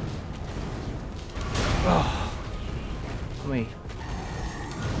 Oh, how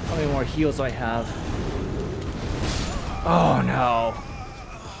many more heals do I have? Oh no.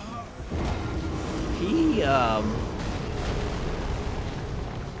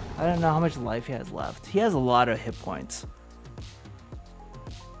 I don't know how much life he has left. He has a lot of hit points.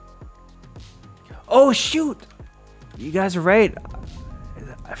 Oh shoot! You guys are right.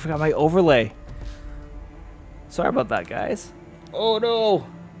 I forgot my overlay. Sorry about that, guys. Oh no!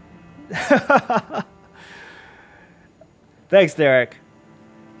 Thanks, Derek.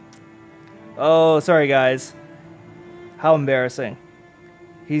 Oh, sorry, guys. How embarrassing.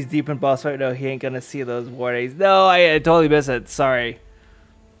 He's deep in boss fight. No, he ain't gonna see those warnings. No, I totally missed it. Sorry.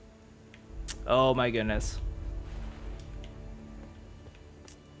 Oh my goodness.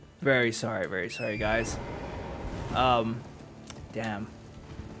 Very sorry, guys. Damn.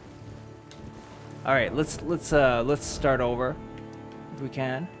 All right, let's start over if we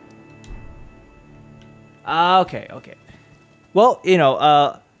can. Okay. Well, you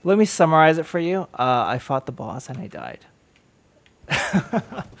know, let me summarize it for you. I fought the boss and I died.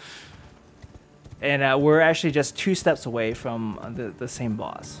 And we're actually just 2 steps away from the same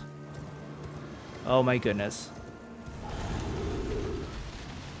boss. Oh my goodness.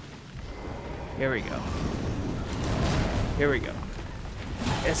 Here we go.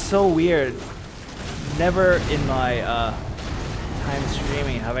 It's so weird. Never in my time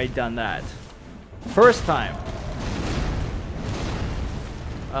streaming have I done that. First time.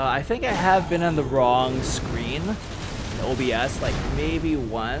 I think I have been on the wrong screen in OBS, like maybe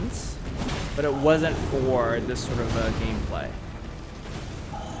once, but it wasn't for this sort of gameplay.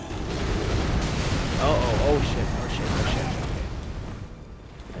 Oh shit.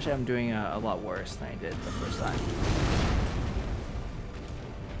 Actually, I'm doing a lot worse than I did the first time.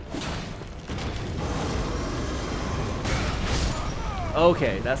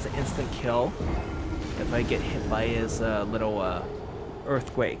 Okay, that's the instant kill if I get hit by his little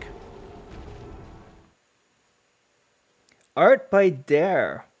earthquake. Art by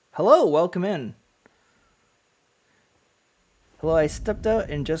Dare. Hello, welcome in. Hello, I stepped out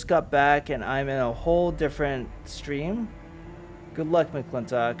and just got back and I'm in a whole different stream. Good luck,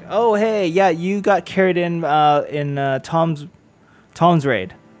 McClintock. Oh, hey, yeah, you got carried in Tom's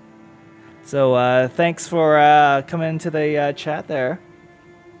raid. So thanks for coming into the chat there.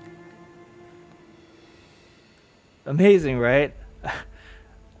 Amazing, right?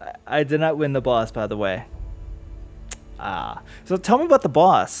 I did not win the boss, by the way. So tell me about the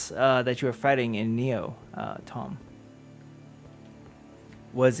boss that you were fighting in Neo, Tom.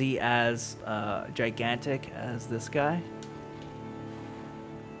 Was he as gigantic as this guy?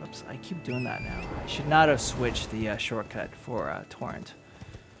 Oops, I keep doing that now. I should not have switched the shortcut for Torrent.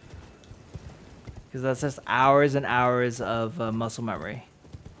 Because that's just hours and hours of muscle memory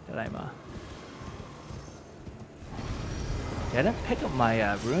that I'm... Yeah, I didn't pick up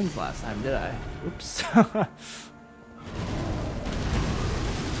my runes last time, did I? Oops.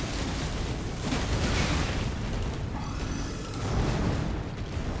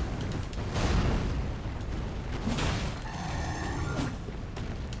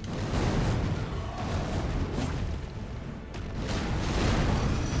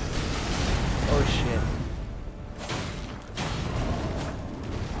 Oh shit.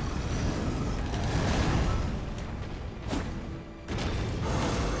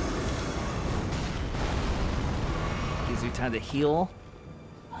 Gives you time to heal.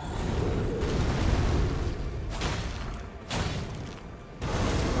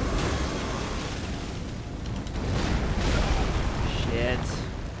 Shit.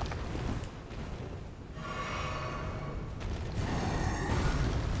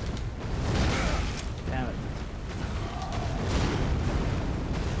 Damn it.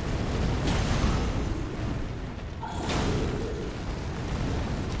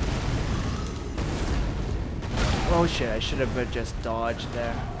 Oh shit, I should have just dodged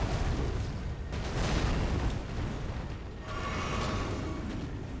there.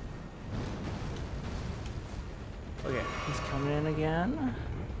 Okay, he's coming in again.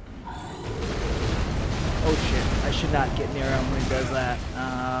 Oh shit, I should not get near him when he does that.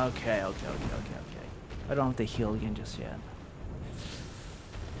 Okay. I don't have to heal again just yet.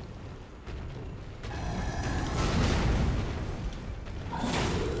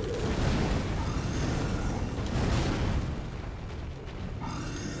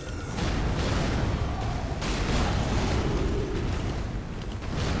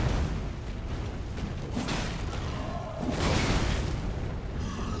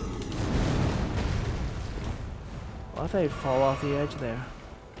 I thought I'd fall off the edge there.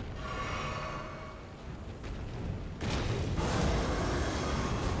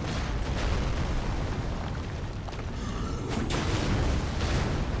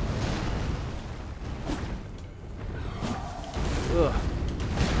 Ugh.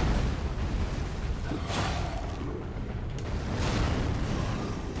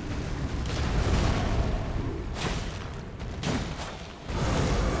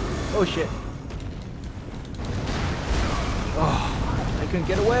 Oh shit. Oh, I couldn't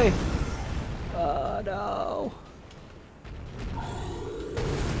get away. No.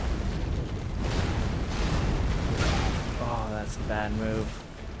 Oh, that's a bad move.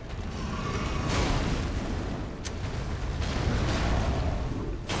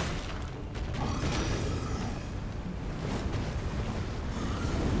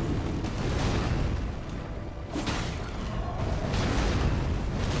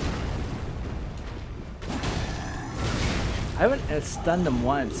 I haven't stunned him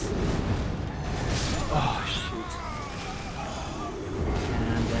once. Oh, shoot.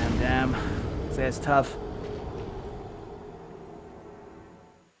 Damn. This guy's tough.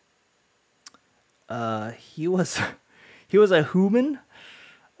 He was a human,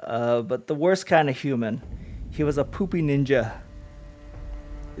 but the worst kind of human. He was a poopy ninja.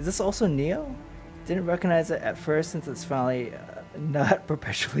 Is this also Neo? Didn't recognize it at first since it's finally not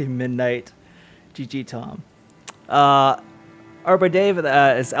perpetually midnight. GG Tom. Arbor Dave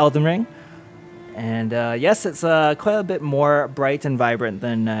is Elden Ring. And yes, it's quite a bit more bright and vibrant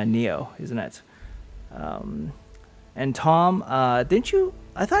than Neo, isn't it? And Tom, didn't you?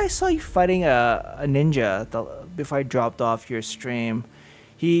 I thought I saw you fighting a ninja before I dropped off your stream.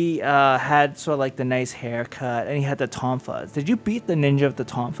 He had sort of like the nice haircut, and he had the tonfas. Did you beat the ninja of the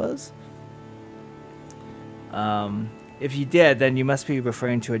tonfas? If you did, then you must be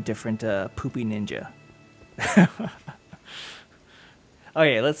referring to a different poopy ninja.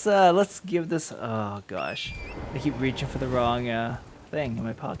 Okay, let's give this. Oh gosh, I keep reaching for the wrong thing in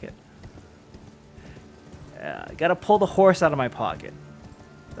my pocket. Gotta pull the horse out of my pocket.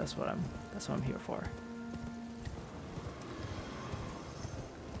 That's what I'm here for.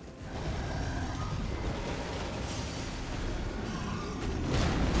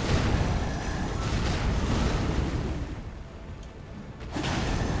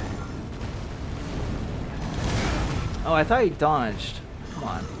 Oh, I thought he dodged. Come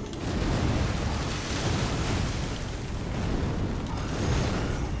on.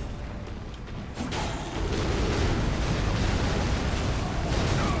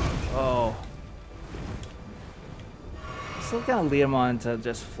 Oh. Still gonna lead him on to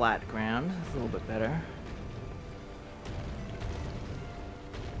just flat ground. It's a little bit better.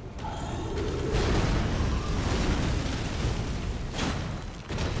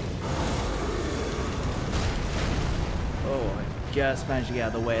 Just managed to get out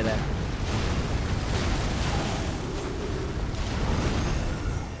of the way there.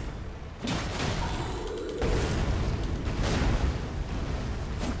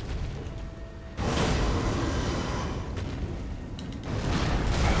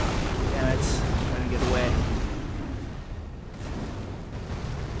 Damn it, trying to get away.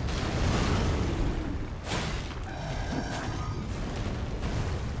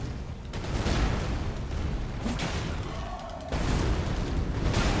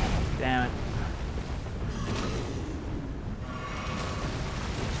 Damn it.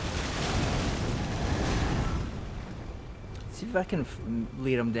 See if I can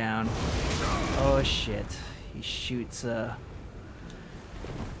lead him down. Oh shit. He shoots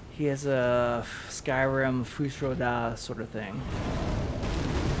he has a Skyrim Fusroda sort of thing.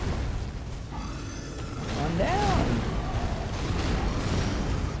 On down.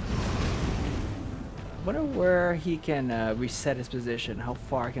 I wonder where he can reset his position, how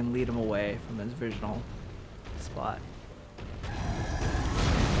far I can lead him away from his original spot.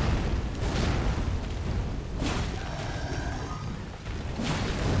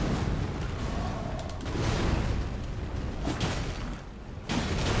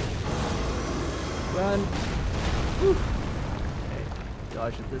 Run! Whew. Okay,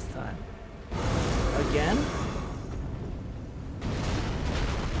 dodge it this time. Again?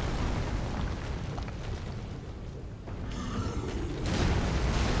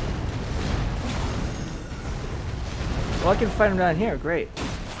 Oh, I can fight him down here. Great.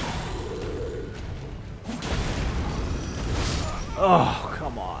 Oh,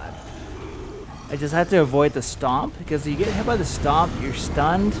 come on. I just have to avoid the stomp, because you get hit by the stomp, you're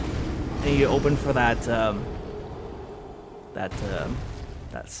stunned, and you open for that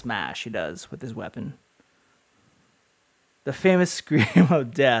that smash he does with his weapon. The famous scream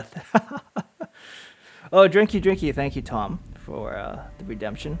of death. Oh, drinky. Thank you, Tom, for the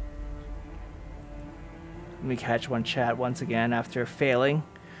redemption. Let me catch one chat once again after failing.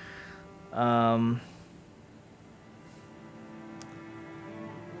 I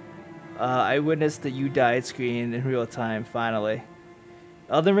witnessed the "you died" screen in real time, finally.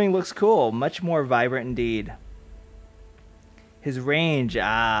 Elden Ring looks cool, much more vibrant indeed. His range,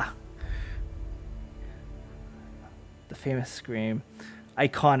 the famous scream.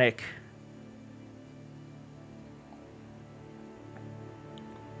 Iconic.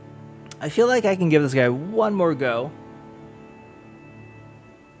 I feel like I can give this guy one more go.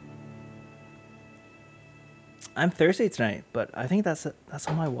 I'm thirsty tonight, but I think that's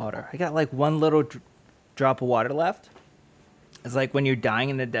all my water. I got like one little drop of water left. It's like when you're dying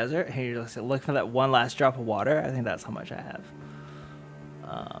in the desert and you're just looking for that one last drop of water. I think that's how much I have.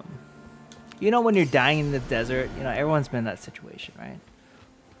 You know, when you're dying in the desert, you know, everyone's been in that situation, right?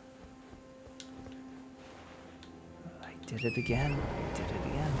 I did it again.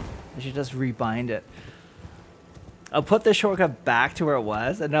 I should just rebind it. I'll put the shortcut back to where it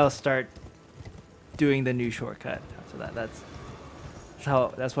was, and then I'll start doing the new shortcut after that.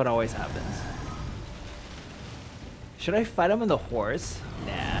 That's what always happens. Should I fight him on the horse?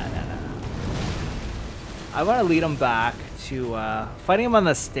 Nah. I want to lead him back to fighting him on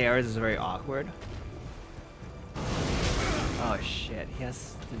the stairs is very awkward. Oh shit, he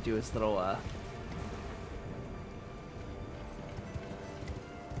has to do his little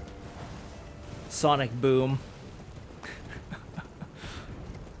sonic boom.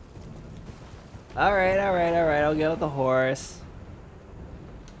 Alright, I'll get with the horse.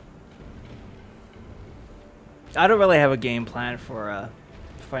 I don't really have a game plan for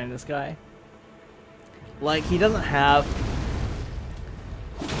fighting this guy. Like, he doesn't have...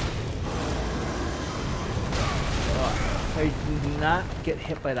 if I do not get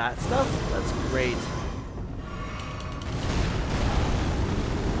hit by that stuff, that's great.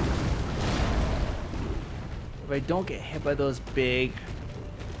 If I don't get hit by those big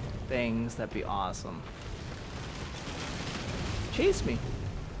things, that'd be awesome. Chase me.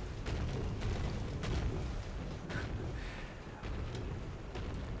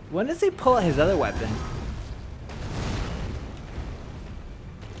 When does he pull out his other weapon?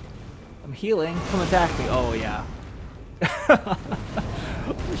 I'm healing. Come attack me. Oh, yeah. Oh,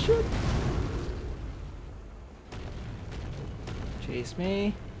 shit. Chase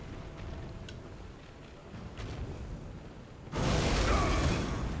me.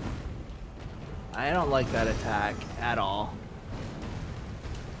 I don't like that attack at all.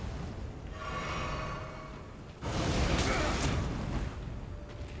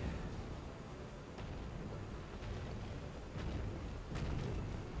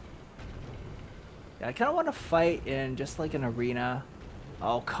 Yeah, I kind of want to fight in just like an arena.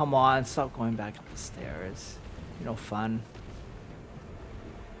 Oh, come on. Stop going back up the stairs. You know, fun.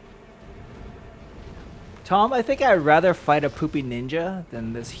 Tom, I think I'd rather fight a poopy ninja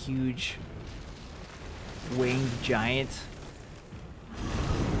than this huge winged giant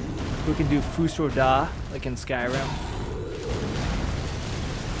who can do Fusro Da like in Skyrim.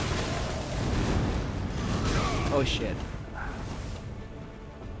 Oh shit.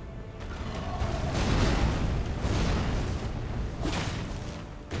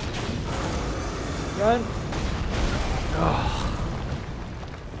 Run. Oh.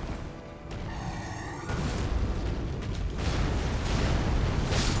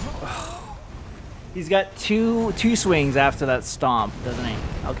 He's got two swings after that stomp, doesn't he?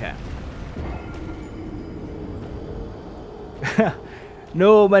 Okay.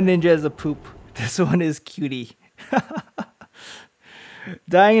 No, my ninja is a poop. This one is cutie.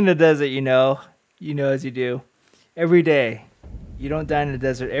 Dying in the desert, you know as you do. Every day. You don't die in the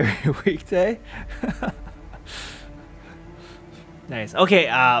desert every weekday. Nice. Okay,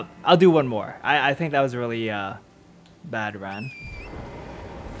 I'll do one more. I think that was a really bad run.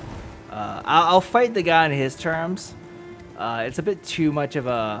 I'll fight the guy on his terms. It's a bit too much of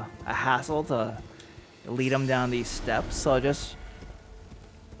a hassle to lead him down these steps, so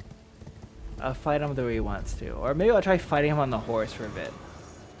I'll fight him the way he wants to. Or maybe I'll try fighting him on the horse for a bit.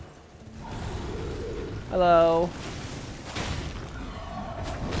 Hello.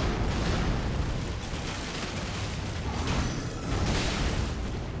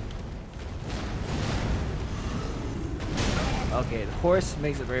 Okay, the horse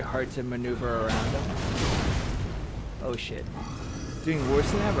makes it very hard to maneuver around him. Oh shit. Doing worse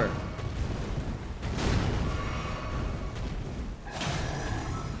than ever.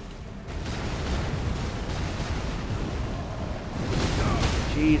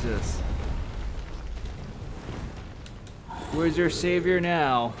 Jesus. Where's your savior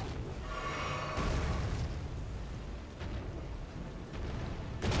now?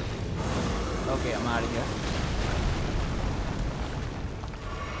 Okay, I'm out of here.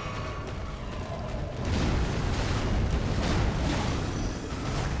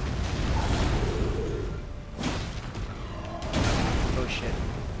 Oh shit.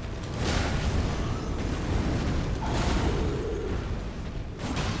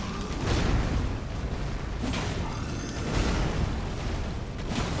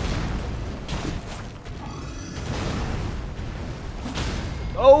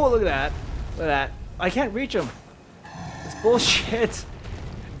 Oh, look at that. Look at that. I can't reach him. It's bullshit.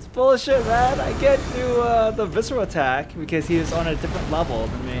 It's bullshit, man. I can't do the visceral attack because he is on a different level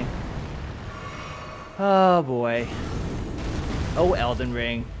than me. Oh, boy. Oh, Elden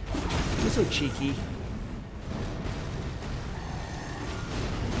Ring. You're so cheeky.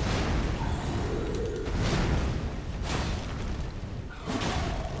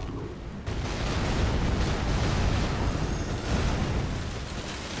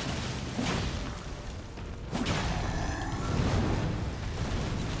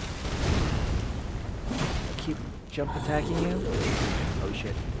 Keep jump attacking you. Oh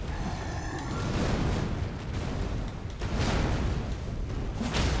shit.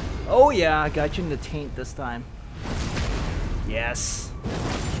 Oh yeah, I got you in the taint this time. Yes.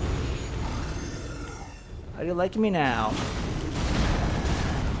 How do you like me now?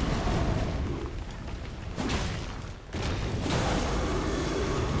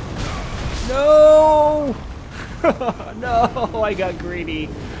 No! No, I got greedy.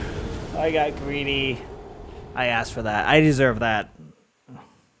 I got greedy. I asked for that. I deserve that.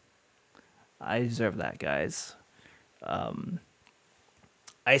 I deserve that, guys.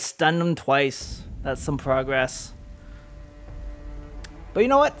 I stunned him twice. That's some progress. But you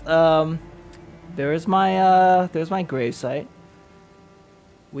know what? There's my gravesite.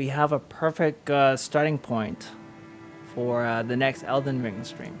 We have a perfect starting point for the next Elden Ring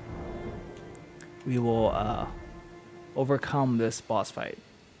stream. We will overcome this boss fight.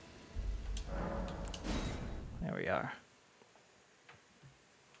 There we are.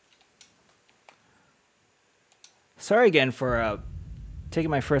 Sorry again for taking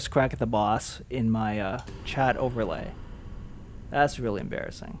my first crack at the boss in my chat overlay. That's really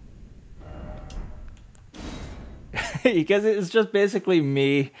embarrassing. Because it's just basically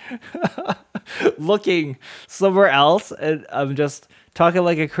me looking somewhere else and I'm just talking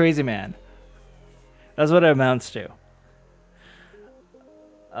like a crazy man. That's what it amounts to.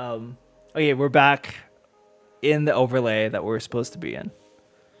 Okay, we're back in the overlay that we're supposed to be in.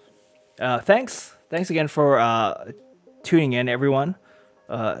 Thanks again for tuning in, everyone.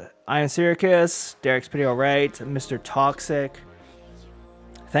 Iron Syracuse, Derek's pretty alright, Mr. Toxic.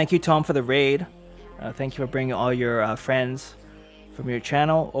 Thank you, Tom, for the raid. Thank you for bringing all your friends from your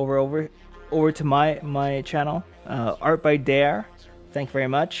channel over to my channel. Art by Dare, thank you very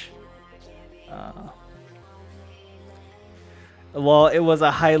much. Well, it was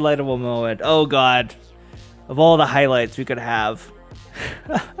a highlightable moment. Oh God, of all the highlights we could have.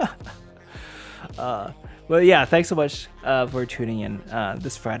 Well, yeah, thanks so much for tuning in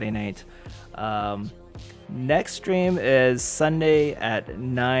this Friday night. Next stream is Sunday at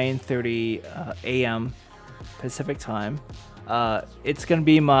 9:30 a.m. Pacific time. It's gonna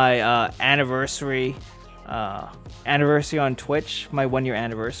be my anniversary on Twitch, my 1-year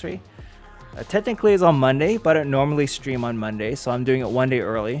anniversary. Technically it's on Monday, but I normally stream on Monday, so I'm doing it one day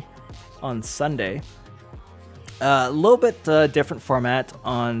early on Sunday. A little bit different format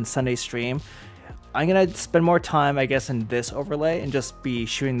on Sunday stream. I'm gonna spend more time, I guess, in this overlay and just be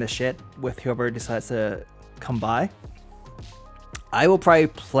shooting the shit with whoever decides to come by. I will probably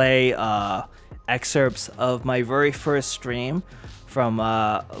play excerpts of my very first stream from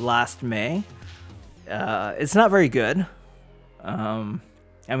last May. It's not very good.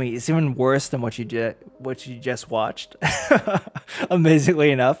 I mean, it's even worse than what you just watched,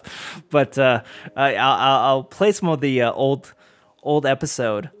 amazingly enough. But I'll play some of the old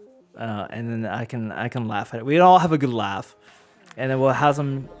episode, and then I can laugh at it. We all have a good laugh, and then we'll have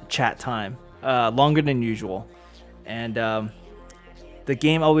some chat time, longer than usual. And the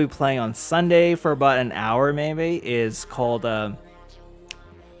game I'll be playing on Sunday for about an hour maybe is called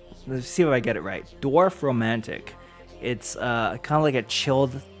let's see if I get it right. Dwarf Romantic. It's kind of like a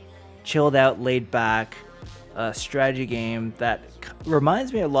chilled out, laid back strategy game that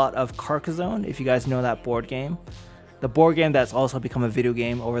reminds me a lot of Carcassonne, if you guys know that board game. The board game that's also become a video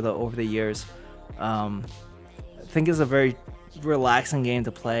game over the years. I think it's a very relaxing game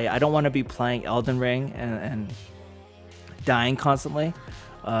to play. I don't want to be playing Elden Ring and dying constantly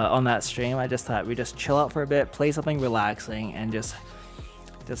on that stream. I just thought we just chill out for a bit, play something relaxing, and just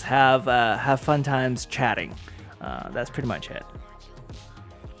have fun times chatting. That's pretty much it.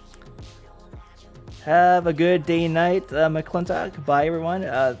 Have a good day and night, McClintock. Bye, everyone.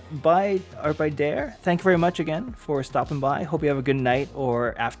 Bye, Art Dare. Thank you very much again for stopping by. Hope you have a good night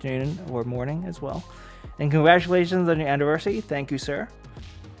or afternoon or morning as well. And congratulations on your anniversary. Thank you, sir.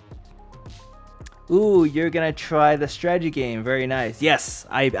 Ooh, you're going to try the strategy game. Very nice. Yes,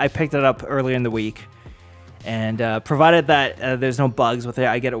 I picked it up earlier in the week. And provided that there's no bugs with it,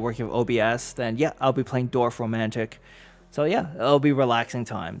 I get it working with OBS, then yeah, I'll be playing Dwarf Romantic. So yeah, it'll be relaxing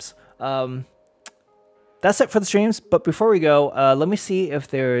times. That's it for the streams, but before we go, let me see if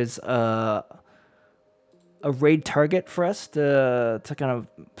there's a raid target for us to kind of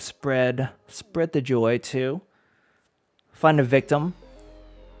spread the joy to. Find a victim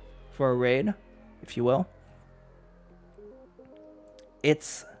for a raid, if you will.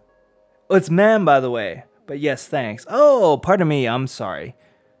 It's man, by the way, but yes, thanks. Oh, pardon me, I'm sorry.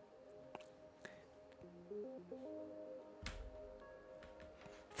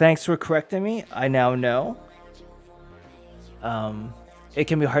 Thanks for correcting me. I now know. It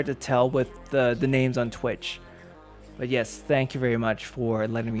can be hard to tell with the names on Twitch. But yes, thank you very much for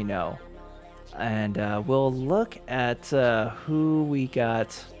letting me know. And we'll look at who we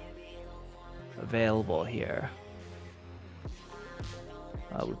got available here.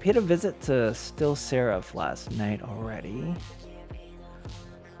 We paid a visit to Still Seraph last night already.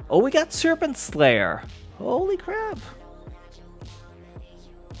 Oh, we got Serpent Slayer. Holy crap.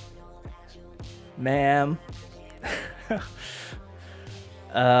 Ma'am.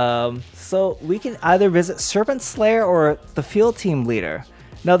 So we can either visit Serpent Slayer or the field team leader.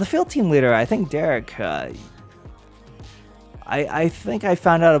 Now the field team leader, I think Derek, I think I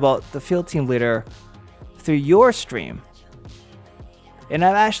found out about the field team leader through your stream. And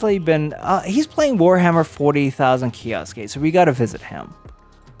I've actually been, he's playing Warhammer 40,000 Kiosk Gate, so we gotta visit him.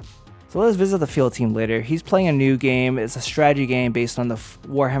 So let's visit the field team leader. He's playing a new game. It's a strategy game based on the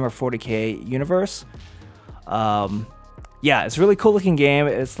Warhammer 40k universe. Yeah, it's a really cool looking game.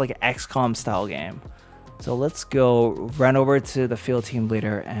 It's like an XCOM style game. So let's go run over to the field team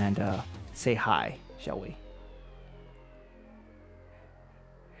leader and say hi, shall we?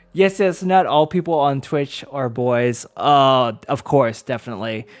 Yes, not all people on Twitch are boys. Of course,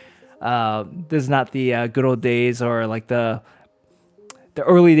 definitely. This is not the good old days or like the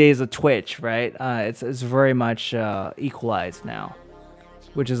early days of Twitch, right? It's very much equalized now,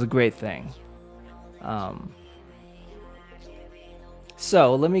 which is a great thing.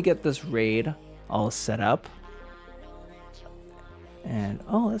 So let me get this raid all set up. And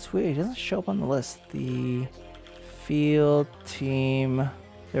oh, that's weird. It doesn't show up on the list. The field team.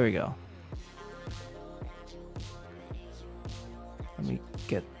 There we go. Let me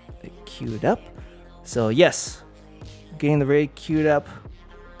get it queued up. So yes, getting the raid queued up.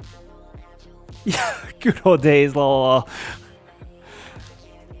 Yeah, good old days, lol.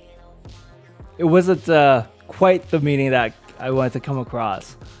 It wasn't quite the meaning that I wanted to come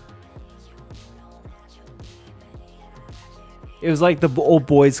across. It was like the old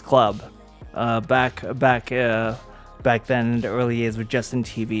boys club, back then in the early years with Justin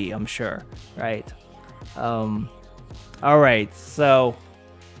TV, I'm sure, right? All right, so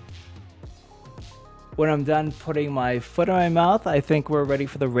when I'm done putting my foot in my mouth, I think we're ready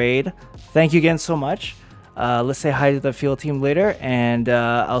for the raid. Thank you again so much. Let's say hi to the field team later, and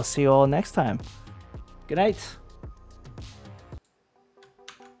I'll see you all next time. Good night.